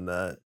is doing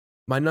that.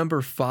 My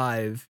number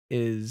 5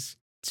 is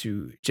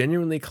to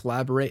genuinely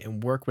collaborate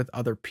and work with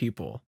other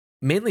people,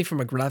 mainly from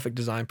a graphic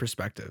design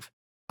perspective.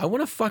 I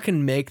want to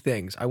fucking make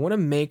things. I want to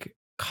make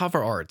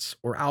cover arts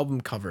or album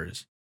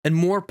covers and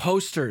more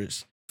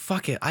posters.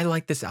 Fuck it. I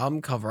like this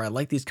album cover. I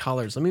like these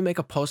colors. Let me make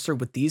a poster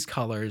with these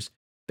colors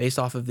based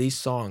off of these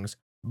songs.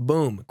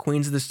 Boom.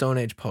 Queens of the Stone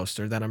Age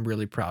poster that I'm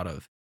really proud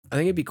of. I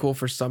think it'd be cool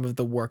for some of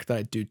the work that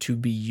I do to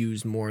be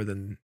used more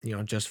than, you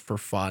know, just for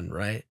fun,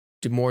 right?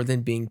 Do more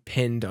than being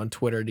pinned on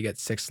Twitter to get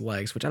 6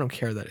 likes, which I don't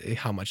care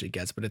how much it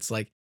gets, but it's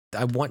like,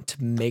 I want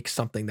to make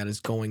something that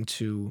is going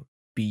to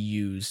be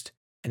used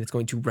and it's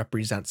going to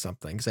represent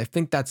something. Because I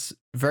think that's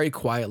very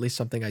quietly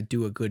something I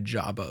do a good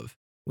job of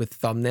with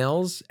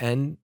thumbnails,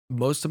 and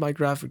most of my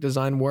graphic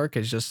design work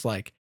is just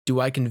like, do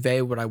I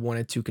convey what I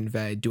wanted to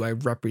convey? Do I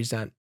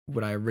represent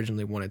what I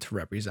originally wanted to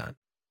represent?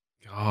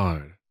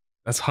 God,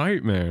 that's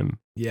hype, man.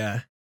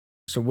 Yeah.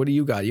 So what do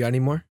you got? You got any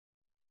more?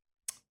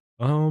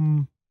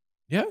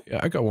 Yeah,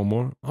 I got one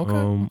more.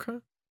 Okay.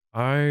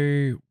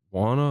 I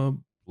wanna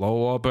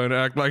blow up and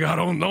act like I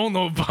don't know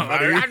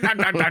nobody.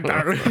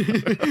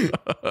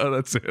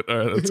 That's it. All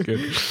right, that's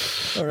good.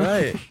 All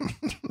right.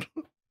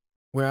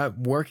 We're at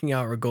working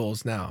out our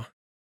goals now.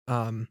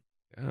 Yeah.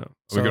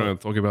 We're gonna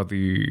talk about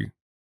the.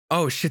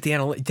 Oh shit, the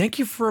analytics. Thank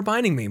you for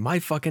reminding me. My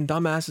fucking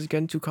dumbass is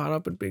getting too caught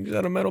up in being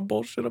sentimental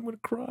bullshit. I'm gonna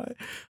cry.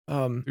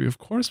 Of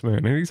course,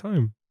 man.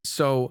 Anytime.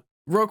 So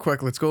real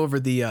quick, let's go over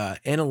the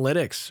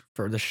analytics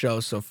for the show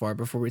so far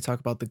before we talk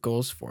about the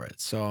goals for it.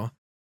 So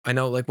I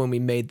know, like when we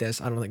made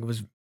this, I don't think it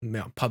was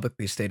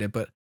publicly stated,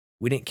 but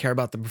we didn't care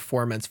about the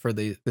performance for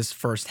this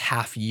first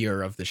half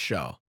year of the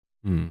show.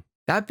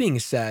 That being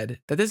said,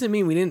 that doesn't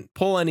mean we didn't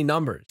pull any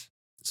numbers.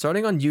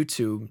 Starting on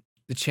YouTube,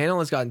 the channel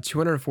has gotten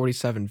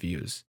 247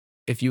 views.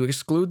 If you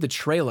exclude the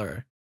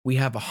trailer, we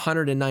have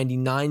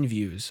 199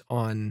 views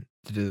on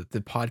the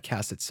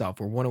podcast itself.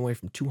 We're one away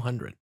from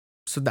 200.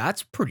 So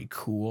that's pretty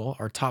cool.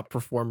 Our top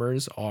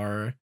performers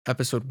are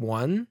episode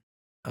 1,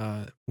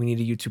 We Need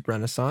a YouTube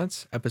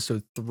Renaissance.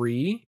 Episode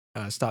 3,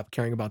 Stop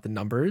Caring About the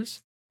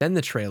Numbers. Then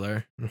the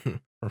trailer.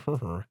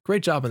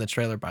 Great job on the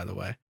trailer, by the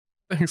way.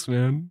 Thanks,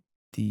 man.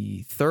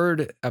 The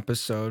third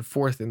episode,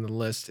 4th in the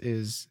list,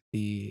 is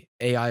the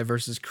AI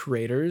versus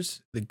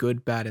creators, the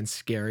good, bad, and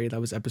scary. That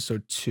was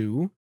episode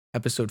 2.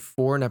 Episode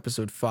 4 and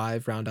episode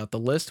 5 round out the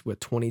list with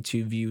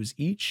 22 views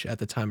each at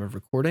the time of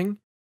recording.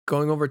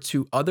 Going over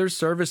to other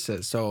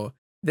services. So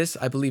this,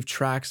 I believe,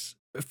 tracks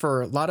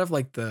for a lot of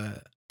like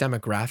the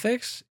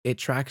demographics. It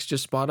tracks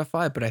just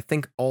Spotify, but I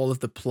think all of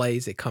the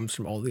plays, it comes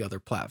from all the other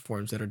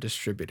platforms that are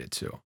distributed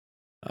to.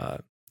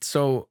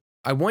 So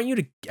I want you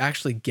to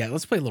actually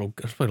let's play a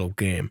little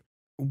game.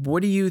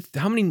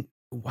 How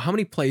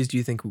many plays do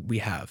you think we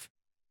have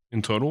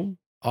in total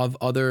of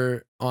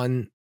other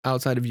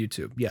outside of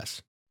YouTube?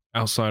 Yes.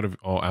 Outside of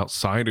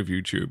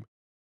YouTube,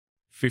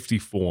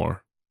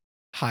 54.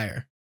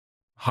 Higher.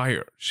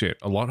 Shit.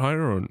 A lot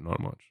higher or not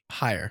much?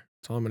 Higher.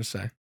 That's all I'm going to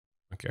say.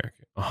 Okay.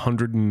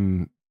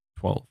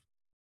 112.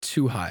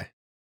 Too high.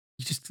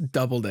 You just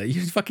doubled it.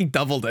 You fucking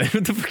doubled it.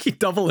 What the fuck you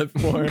double it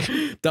for?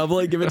 Double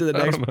it, give it to the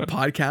next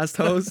podcast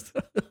host?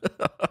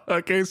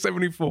 Okay,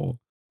 74.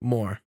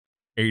 More.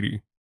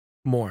 80.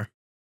 More.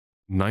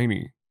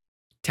 90.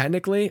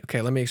 Technically,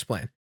 okay, let me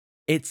explain.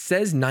 It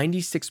says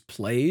 96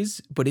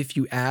 plays, but if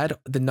you add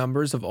the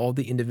numbers of all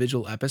the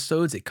individual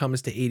episodes, it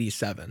comes to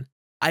 87.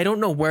 I don't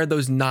know where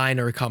those 9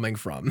 are coming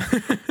from.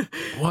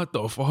 What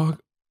the fuck?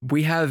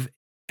 We have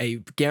a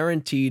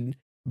guaranteed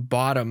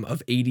bottom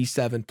of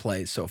 87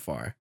 plays so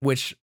far,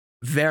 which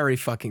very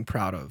fucking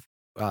proud of.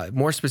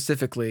 More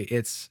specifically,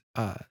 it's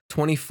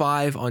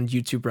 25 on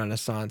YouTube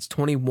Renaissance,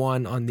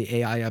 21 on the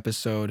AI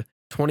episode,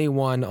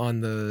 21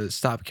 on the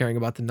Stop Caring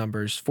About the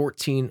Numbers,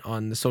 14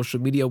 on the social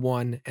media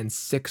one, and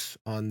 6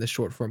 on the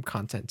short form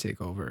content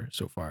takeover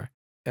so far.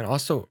 And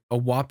also a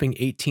whopping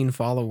 18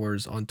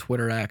 followers on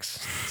Twitter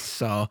X.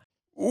 So,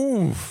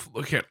 oof,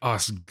 look at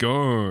us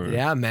go.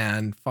 Yeah,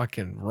 man.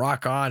 Fucking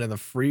rock on in the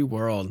free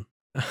world.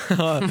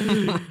 All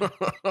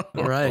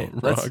right.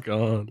 Rock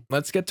on.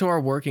 Let's get to our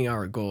working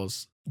hour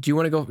goals. Do you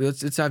want to go?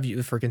 Let's have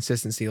you, for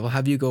consistency, we'll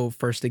have you go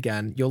first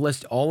again. You'll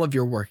list all of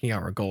your working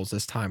hour goals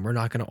this time. We're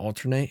not going to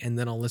alternate, and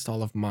then I'll list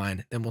all of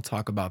mine. Then we'll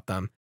talk about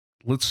them.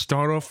 Let's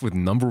start off with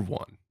number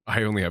 1.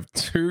 I only have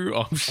 2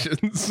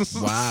 options.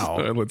 Wow.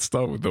 So let's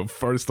start with the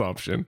first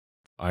option.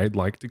 I'd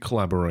like to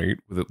collaborate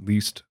with at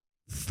least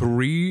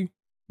 3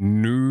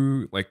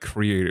 new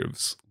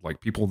creatives, like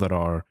people that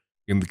are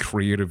in the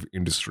creative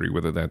industry,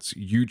 whether that's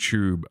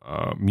YouTube,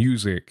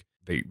 music,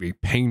 they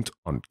paint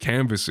on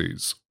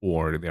canvases,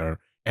 or they're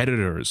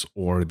editors,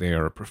 or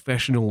they're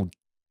professional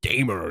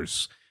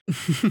gamers.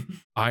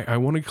 I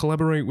want to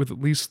collaborate with at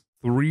least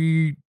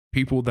 3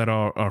 people that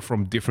are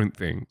from different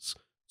things.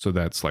 So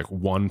that's like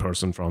 1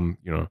 person from,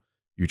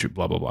 YouTube,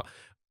 blah, blah,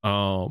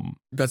 blah.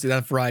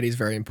 That variety is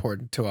very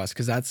important to us,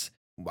 because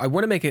I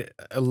want to make it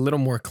a little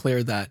more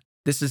clear that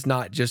this is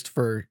not just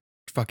for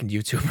fucking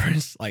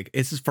YouTubers. Like,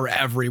 this is for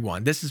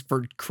everyone. This is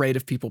for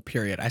creative people,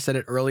 period. I said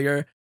it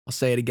earlier. I'll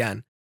say it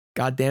again.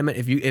 God damn it.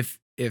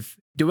 If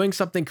doing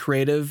something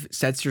creative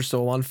sets your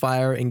soul on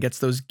fire and gets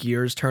those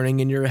gears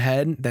turning in your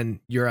head, then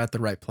you're at the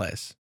right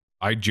place.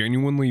 I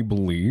genuinely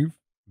believe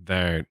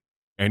that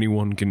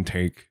anyone can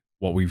take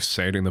what we've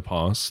said in the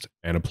past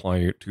and apply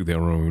it to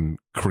their own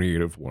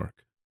creative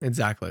work.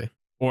 Exactly.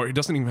 Or it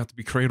doesn't even have to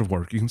be creative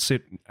work. You can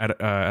sit at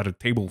a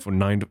table for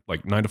 9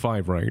 to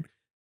 5, right?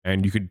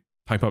 And you could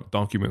type up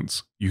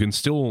documents. You can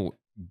still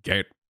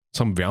get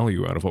some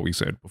value out of what we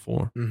said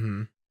before.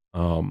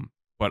 Mm-hmm.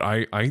 But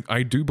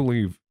I do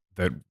believe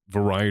that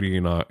variety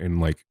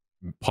in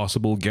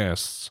possible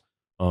guests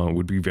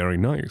would be very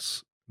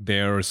nice.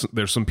 There's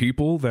some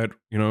people that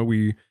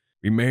we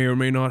may or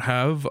may not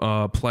have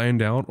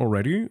planned out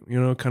already.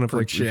 Kind of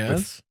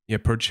perchance.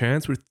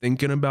 Perchance we're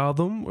thinking about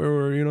them.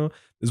 Or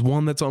there's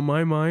one that's on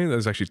my mind.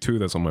 There's actually 2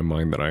 that's on my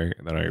mind that I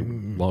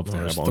love to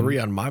have on. There's 3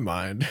 on my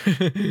mind.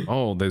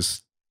 Oh,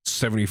 there's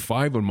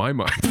 75 on my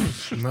mind.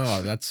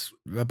 No, that's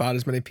about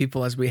as many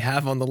people as we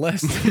have on the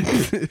list.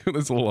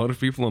 There's a lot of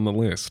people on the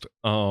list.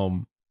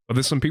 But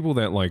there's some people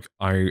that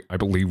I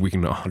believe we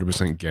can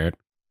 100% get,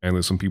 and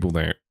there's some people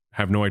that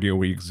have no idea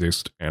we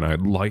exist, and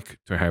I'd like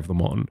to have them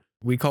on.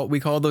 We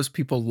call those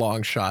people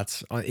long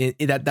shots.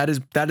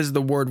 That is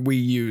the word we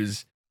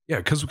use. Yeah,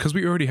 because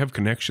we already have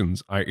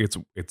connections.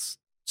 It's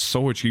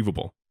so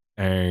achievable.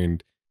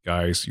 And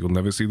guys, you'll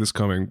never see this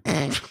coming.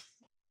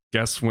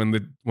 guess when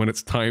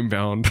it's time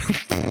bound.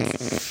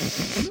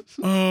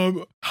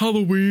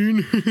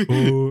 Halloween.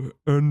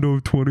 End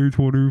of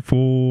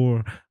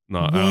 2024.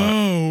 No,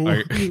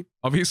 Wow.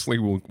 obviously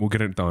we'll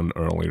get it done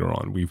earlier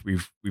on.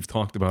 We've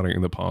talked about it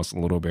in the past a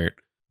little bit,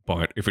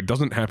 but if it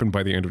doesn't happen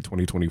by the end of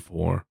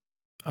 2024,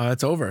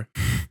 It's over.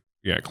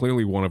 yeah,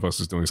 clearly one of us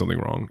is doing something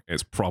wrong.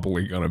 It's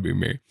probably gonna be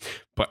me,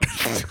 but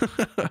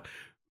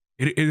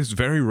it is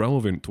very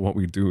relevant to what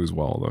we do as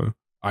well, though.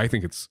 I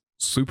think it's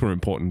super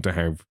important to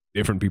have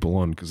different people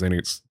on, because then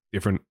it's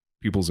different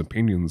people's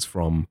opinions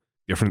from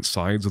different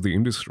sides of the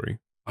industry.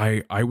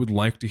 I would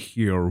like to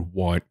hear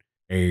what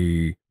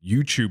a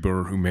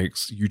YouTuber who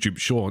makes YouTube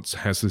shorts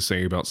has to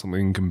say about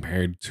something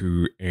compared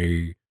to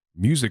a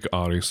music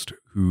artist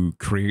who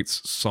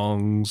creates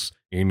songs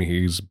in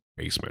his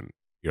basement.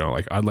 You know,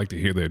 like, I'd like to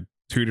hear their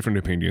two different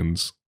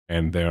opinions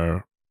and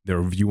their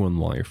view on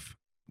life.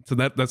 So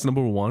that's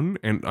number one.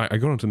 And I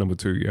got on to number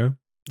two, yeah?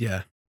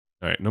 Yeah.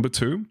 All right, number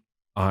two,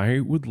 I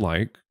would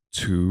like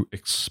to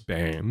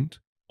expand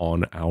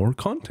on our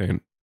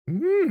content.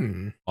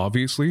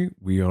 Obviously,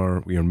 we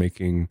are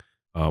making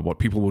what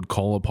people would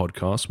call a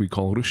podcast. We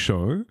call it a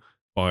show,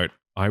 but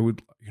I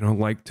would,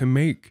 like to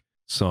make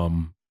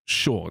some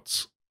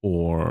shorts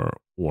or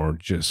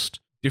just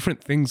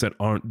different things that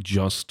aren't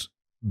just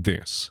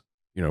this.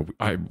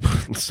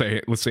 Let's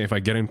say if I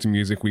get into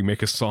music, we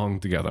make a song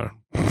together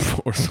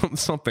or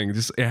something.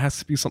 Just, it has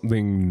to be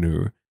something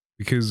new,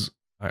 because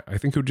I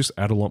think it would just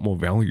add a lot more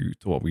value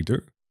to what we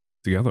do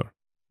together.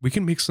 We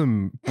can make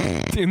some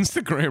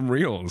Instagram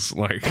reels.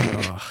 Like,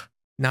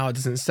 now it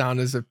doesn't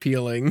sound as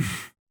appealing.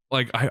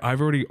 Like,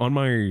 I've already on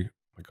my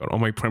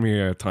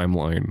Premiere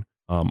timeline.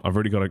 I've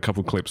already got a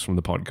couple clips from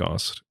the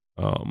podcast.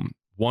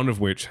 One of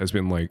which has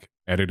been like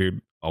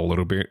edited a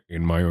little bit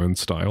in my own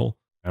style,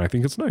 and I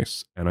think it's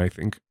nice. And I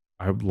think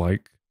I would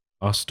like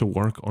us to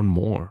work on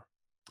more.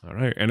 All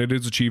right, and it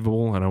is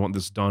achievable, and I want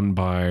this done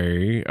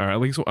by, or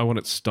at least I want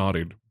it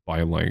started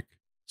by like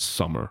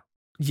summer.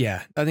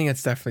 Yeah, I think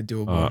that's definitely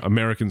doable.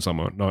 American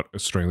summer, not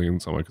Australian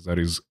summer, because that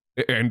is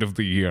end of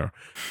the year.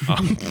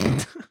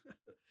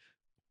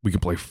 We can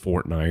play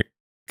Fortnite.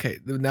 Okay,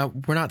 now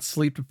we're not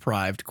sleep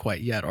deprived quite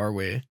yet, are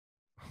we?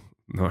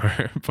 No,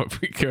 but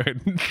we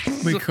could.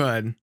 We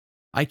could.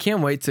 I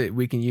can't wait till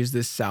we can use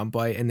this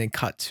soundbite and then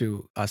cut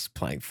to us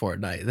playing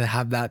Fortnite. Then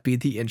have that be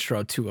the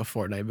intro to a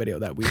Fortnite video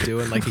that we do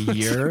in like a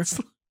year.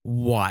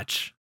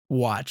 Watch.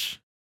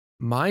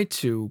 My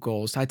two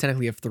goals, I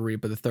technically have three,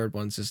 but the third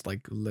one's just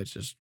like, let's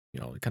just,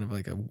 kind of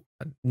like a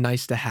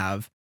nice to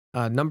have.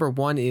 Number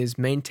one is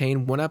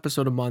maintain one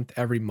episode a month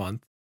every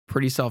month.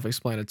 Pretty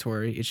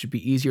self-explanatory. It should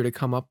be easier to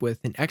come up with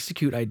and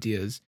execute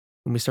ideas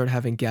when we start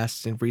having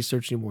guests and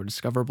researching more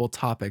discoverable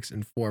topics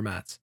and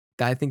formats.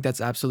 I think that's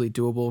absolutely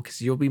doable,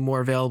 because you'll be more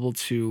available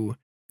to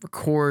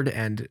record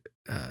and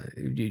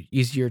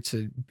easier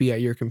to be at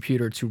your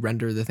computer to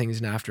render the things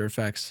in After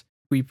Effects.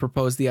 We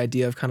proposed the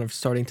idea of kind of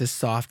starting to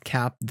soft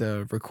cap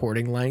the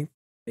recording length.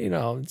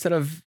 Instead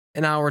of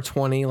an hour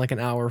 20, like an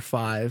hour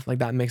 5, like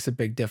that makes a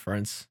big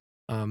difference.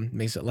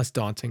 Makes it less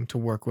daunting to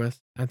work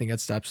with. I think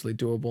that's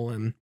absolutely doable,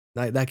 and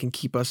that can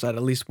keep us at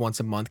least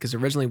once a month, because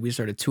originally we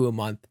started 2 a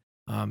month,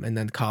 and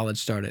then college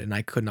started, and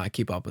I could not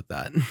keep up with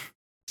that.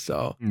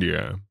 So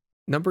yeah.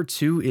 Number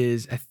 2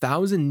 is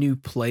 1,000 new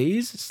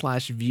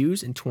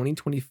plays/views in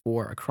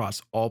 2024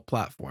 across all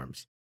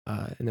platforms.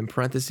 And then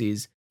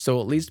parentheses,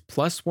 so at least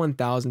plus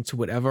 1,000 to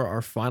whatever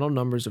our final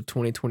numbers of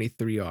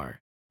 2023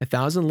 are.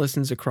 1,000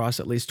 listens across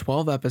at least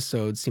 12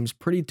 episodes seems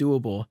pretty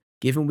doable,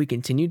 given we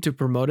continue to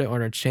promote it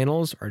on our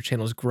channels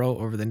grow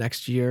over the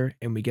next year,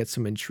 and we get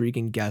some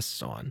intriguing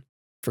guests on.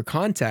 For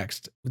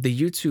context, the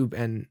YouTube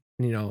and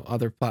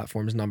other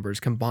platforms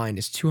numbers combined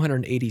is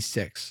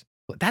 286.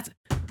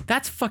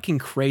 That's fucking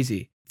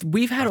crazy.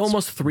 We've had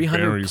almost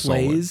 300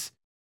 plays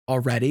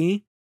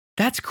already.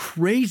 That's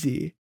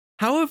crazy.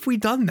 How have we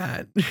done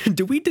that?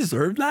 Do we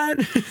deserve that?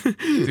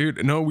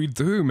 Dude, no, we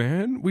do,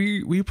 man.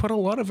 We put a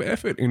lot of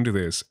effort into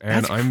this,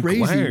 and I'm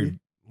glad.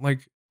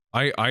 Like,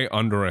 I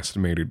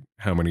underestimated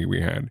how many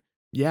we had.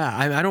 Yeah,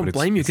 I don't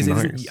blame you,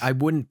 because I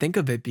wouldn't think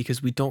of it,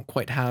 because we don't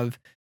quite have,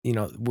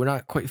 we're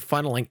not quite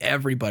funneling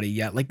everybody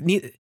yet. Like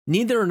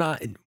neither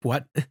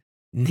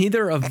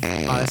of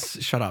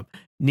us, shut up.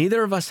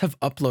 Neither of us have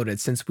uploaded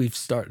since we've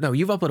started. No,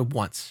 you've uploaded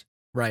once,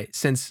 right?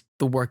 Since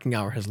the working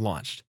hour has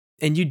launched.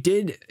 And you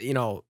did,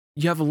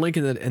 you have a link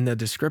in the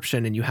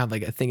description, and you have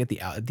like a thing at the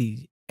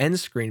end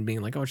screen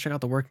being like, oh, check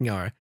out the working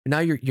hour. And now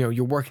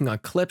you're working on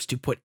clips to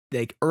put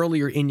like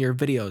earlier in your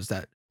videos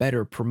that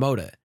better promote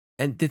it.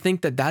 And to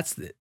think that that's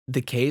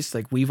the case,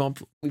 like we've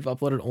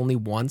uploaded only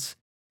once,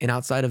 and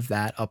outside of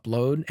that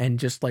upload and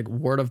just like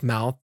word of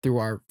mouth through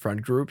our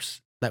friend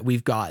groups that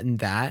we've gotten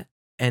that,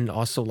 and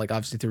also like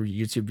obviously through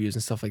YouTube views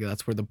and stuff like that,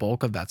 that's where the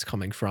bulk of that's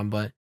coming from.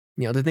 But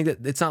to think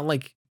that it's not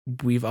like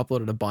we've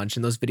uploaded a bunch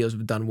and those videos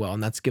have done well,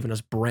 and that's given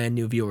us brand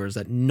new viewers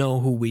that know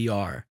who we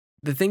are.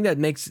 The thing that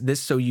makes this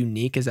so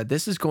unique is that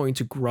this is going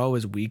to grow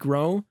as we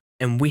grow,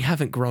 and we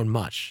haven't grown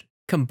much.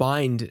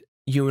 Combined,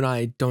 you and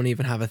I don't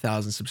even have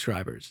 1,000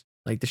 subscribers.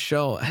 Like the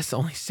show has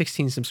only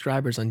 16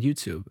 subscribers on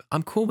YouTube.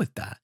 I'm cool with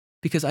that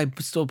because I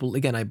still,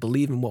 again, I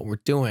believe in what we're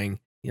doing.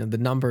 You know, the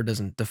number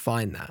doesn't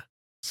define that.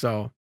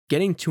 So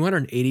getting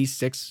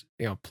 286,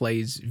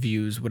 plays,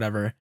 views,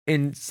 whatever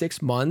in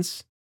 6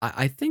 months,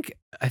 I think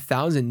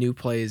 1,000 new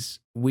plays,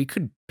 we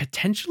could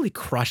potentially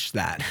crush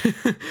that.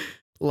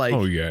 Like,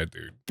 Oh yeah,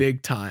 dude.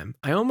 big time.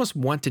 I almost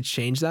want to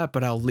change that,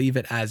 but I'll leave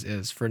it as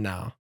is for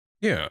now.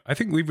 Yeah, I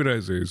think leave it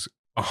as is.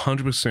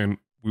 100%.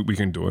 We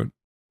can do it.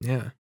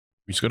 Yeah.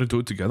 We just got to do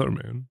it together,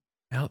 man.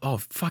 Oh,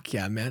 fuck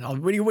yeah, man.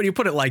 When you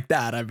put it like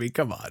that, I mean,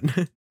 come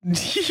on.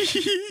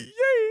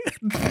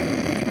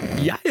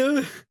 Yeah.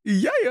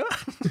 Yeah.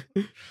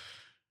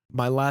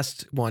 My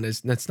last one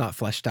is, that's not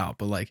fleshed out,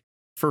 but like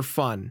for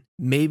fun,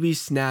 maybe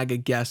snag a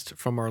guest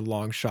from our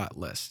long shot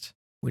list,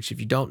 which if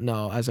you don't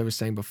know, as I was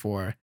saying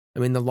before, I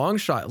mean, the long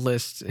shot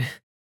list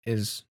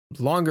is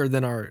longer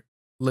than our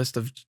list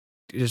of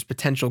just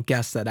potential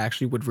guests that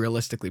actually would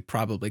realistically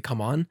probably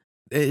come on.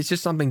 It's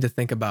just something to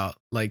think about.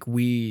 Like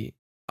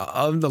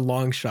of the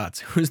long shots,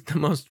 who's the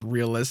most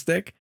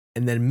realistic?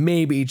 And then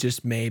maybe,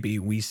 just maybe,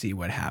 we see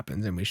what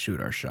happens and we shoot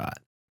our shot.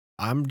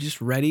 I'm just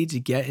ready to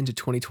get into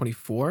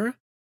 2024,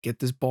 get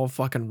this ball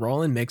fucking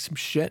rolling, make some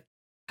shit,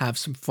 have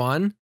some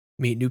fun,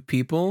 meet new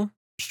people,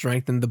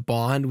 strengthen the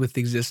bond with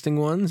existing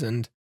ones,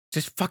 and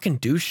just fucking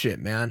do shit,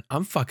 man.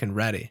 I'm fucking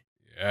ready.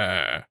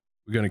 Yeah.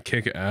 We're going to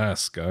kick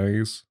ass,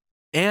 guys.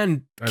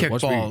 And Guys, kick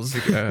watch me balls.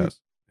 kick ass.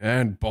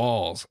 And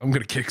balls. I'm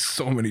going to kick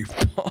so many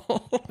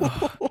balls.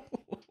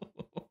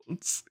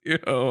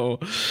 Yo.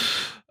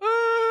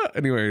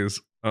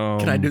 Anyways.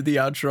 Can I do the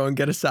outro and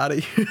get us out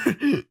of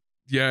here?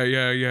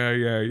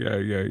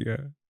 Yeah.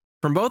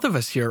 From both of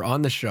us here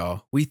on the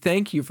show, we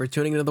thank you for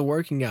tuning into The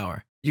Working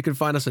Hour. You can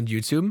find us on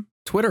YouTube,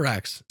 Twitter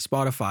X,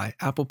 Spotify,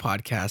 Apple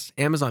Podcasts,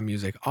 Amazon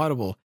Music,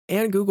 Audible,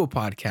 and Google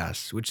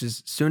Podcasts, which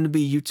is soon to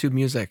be YouTube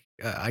Music,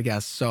 I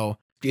guess. So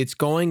it's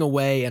going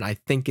away, and I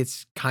think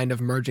it's kind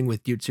of merging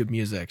with YouTube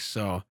Music.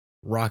 So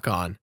rock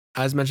on.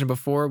 As mentioned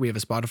before, we have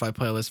a Spotify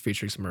playlist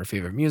featuring some of our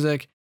favorite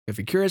music. If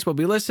you're curious what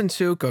we listen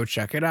to, go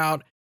check it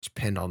out. It's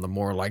pinned on the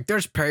More Like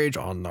This page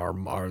on our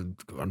on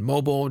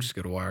mobile. Just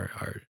go to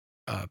our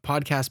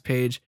podcast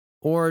page,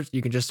 or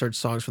you can just search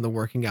songs from The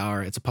Working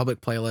Hour. It's a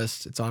public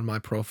playlist. It's on my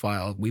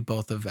profile. We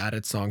both have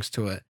added songs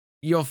to it.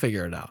 You'll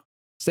figure it out.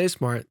 Stay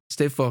smart,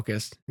 stay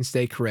focused, and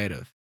stay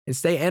creative. And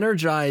stay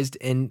energized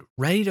and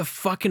ready to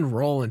fucking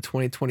roll in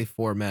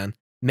 2024, man.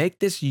 Make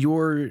this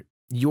your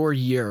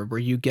year where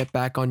you get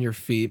back on your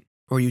feet,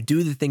 or you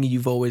do the thing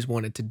you've always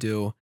wanted to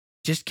do.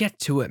 Just get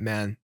to it,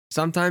 man.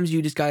 Sometimes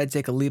you just got to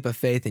take a leap of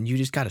faith and you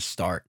just got to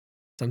start.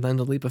 Sometimes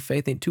a leap of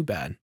faith ain't too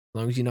bad. As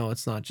long as you know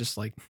it's not just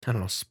like, I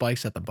don't know,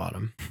 spikes at the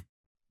bottom.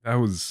 That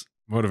was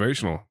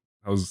motivational.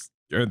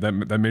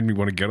 That made me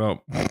want to get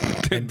up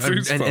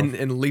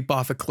and leap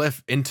off a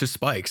cliff into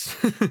spikes.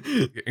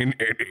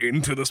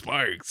 into the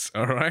spikes.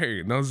 All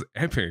right. That was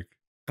epic.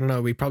 I don't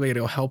know. We probably got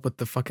to go help with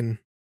the fucking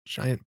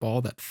giant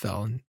ball that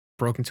fell and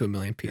broke into a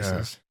million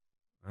pieces.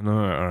 Yeah. I know.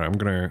 All right. I'm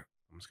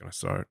just going to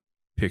start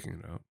picking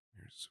it up.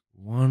 Here's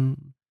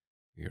one.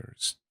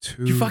 Here's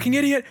two. You fucking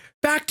idiot.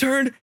 Back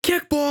turn.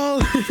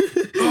 Kickball.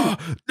 Oh,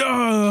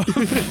 no.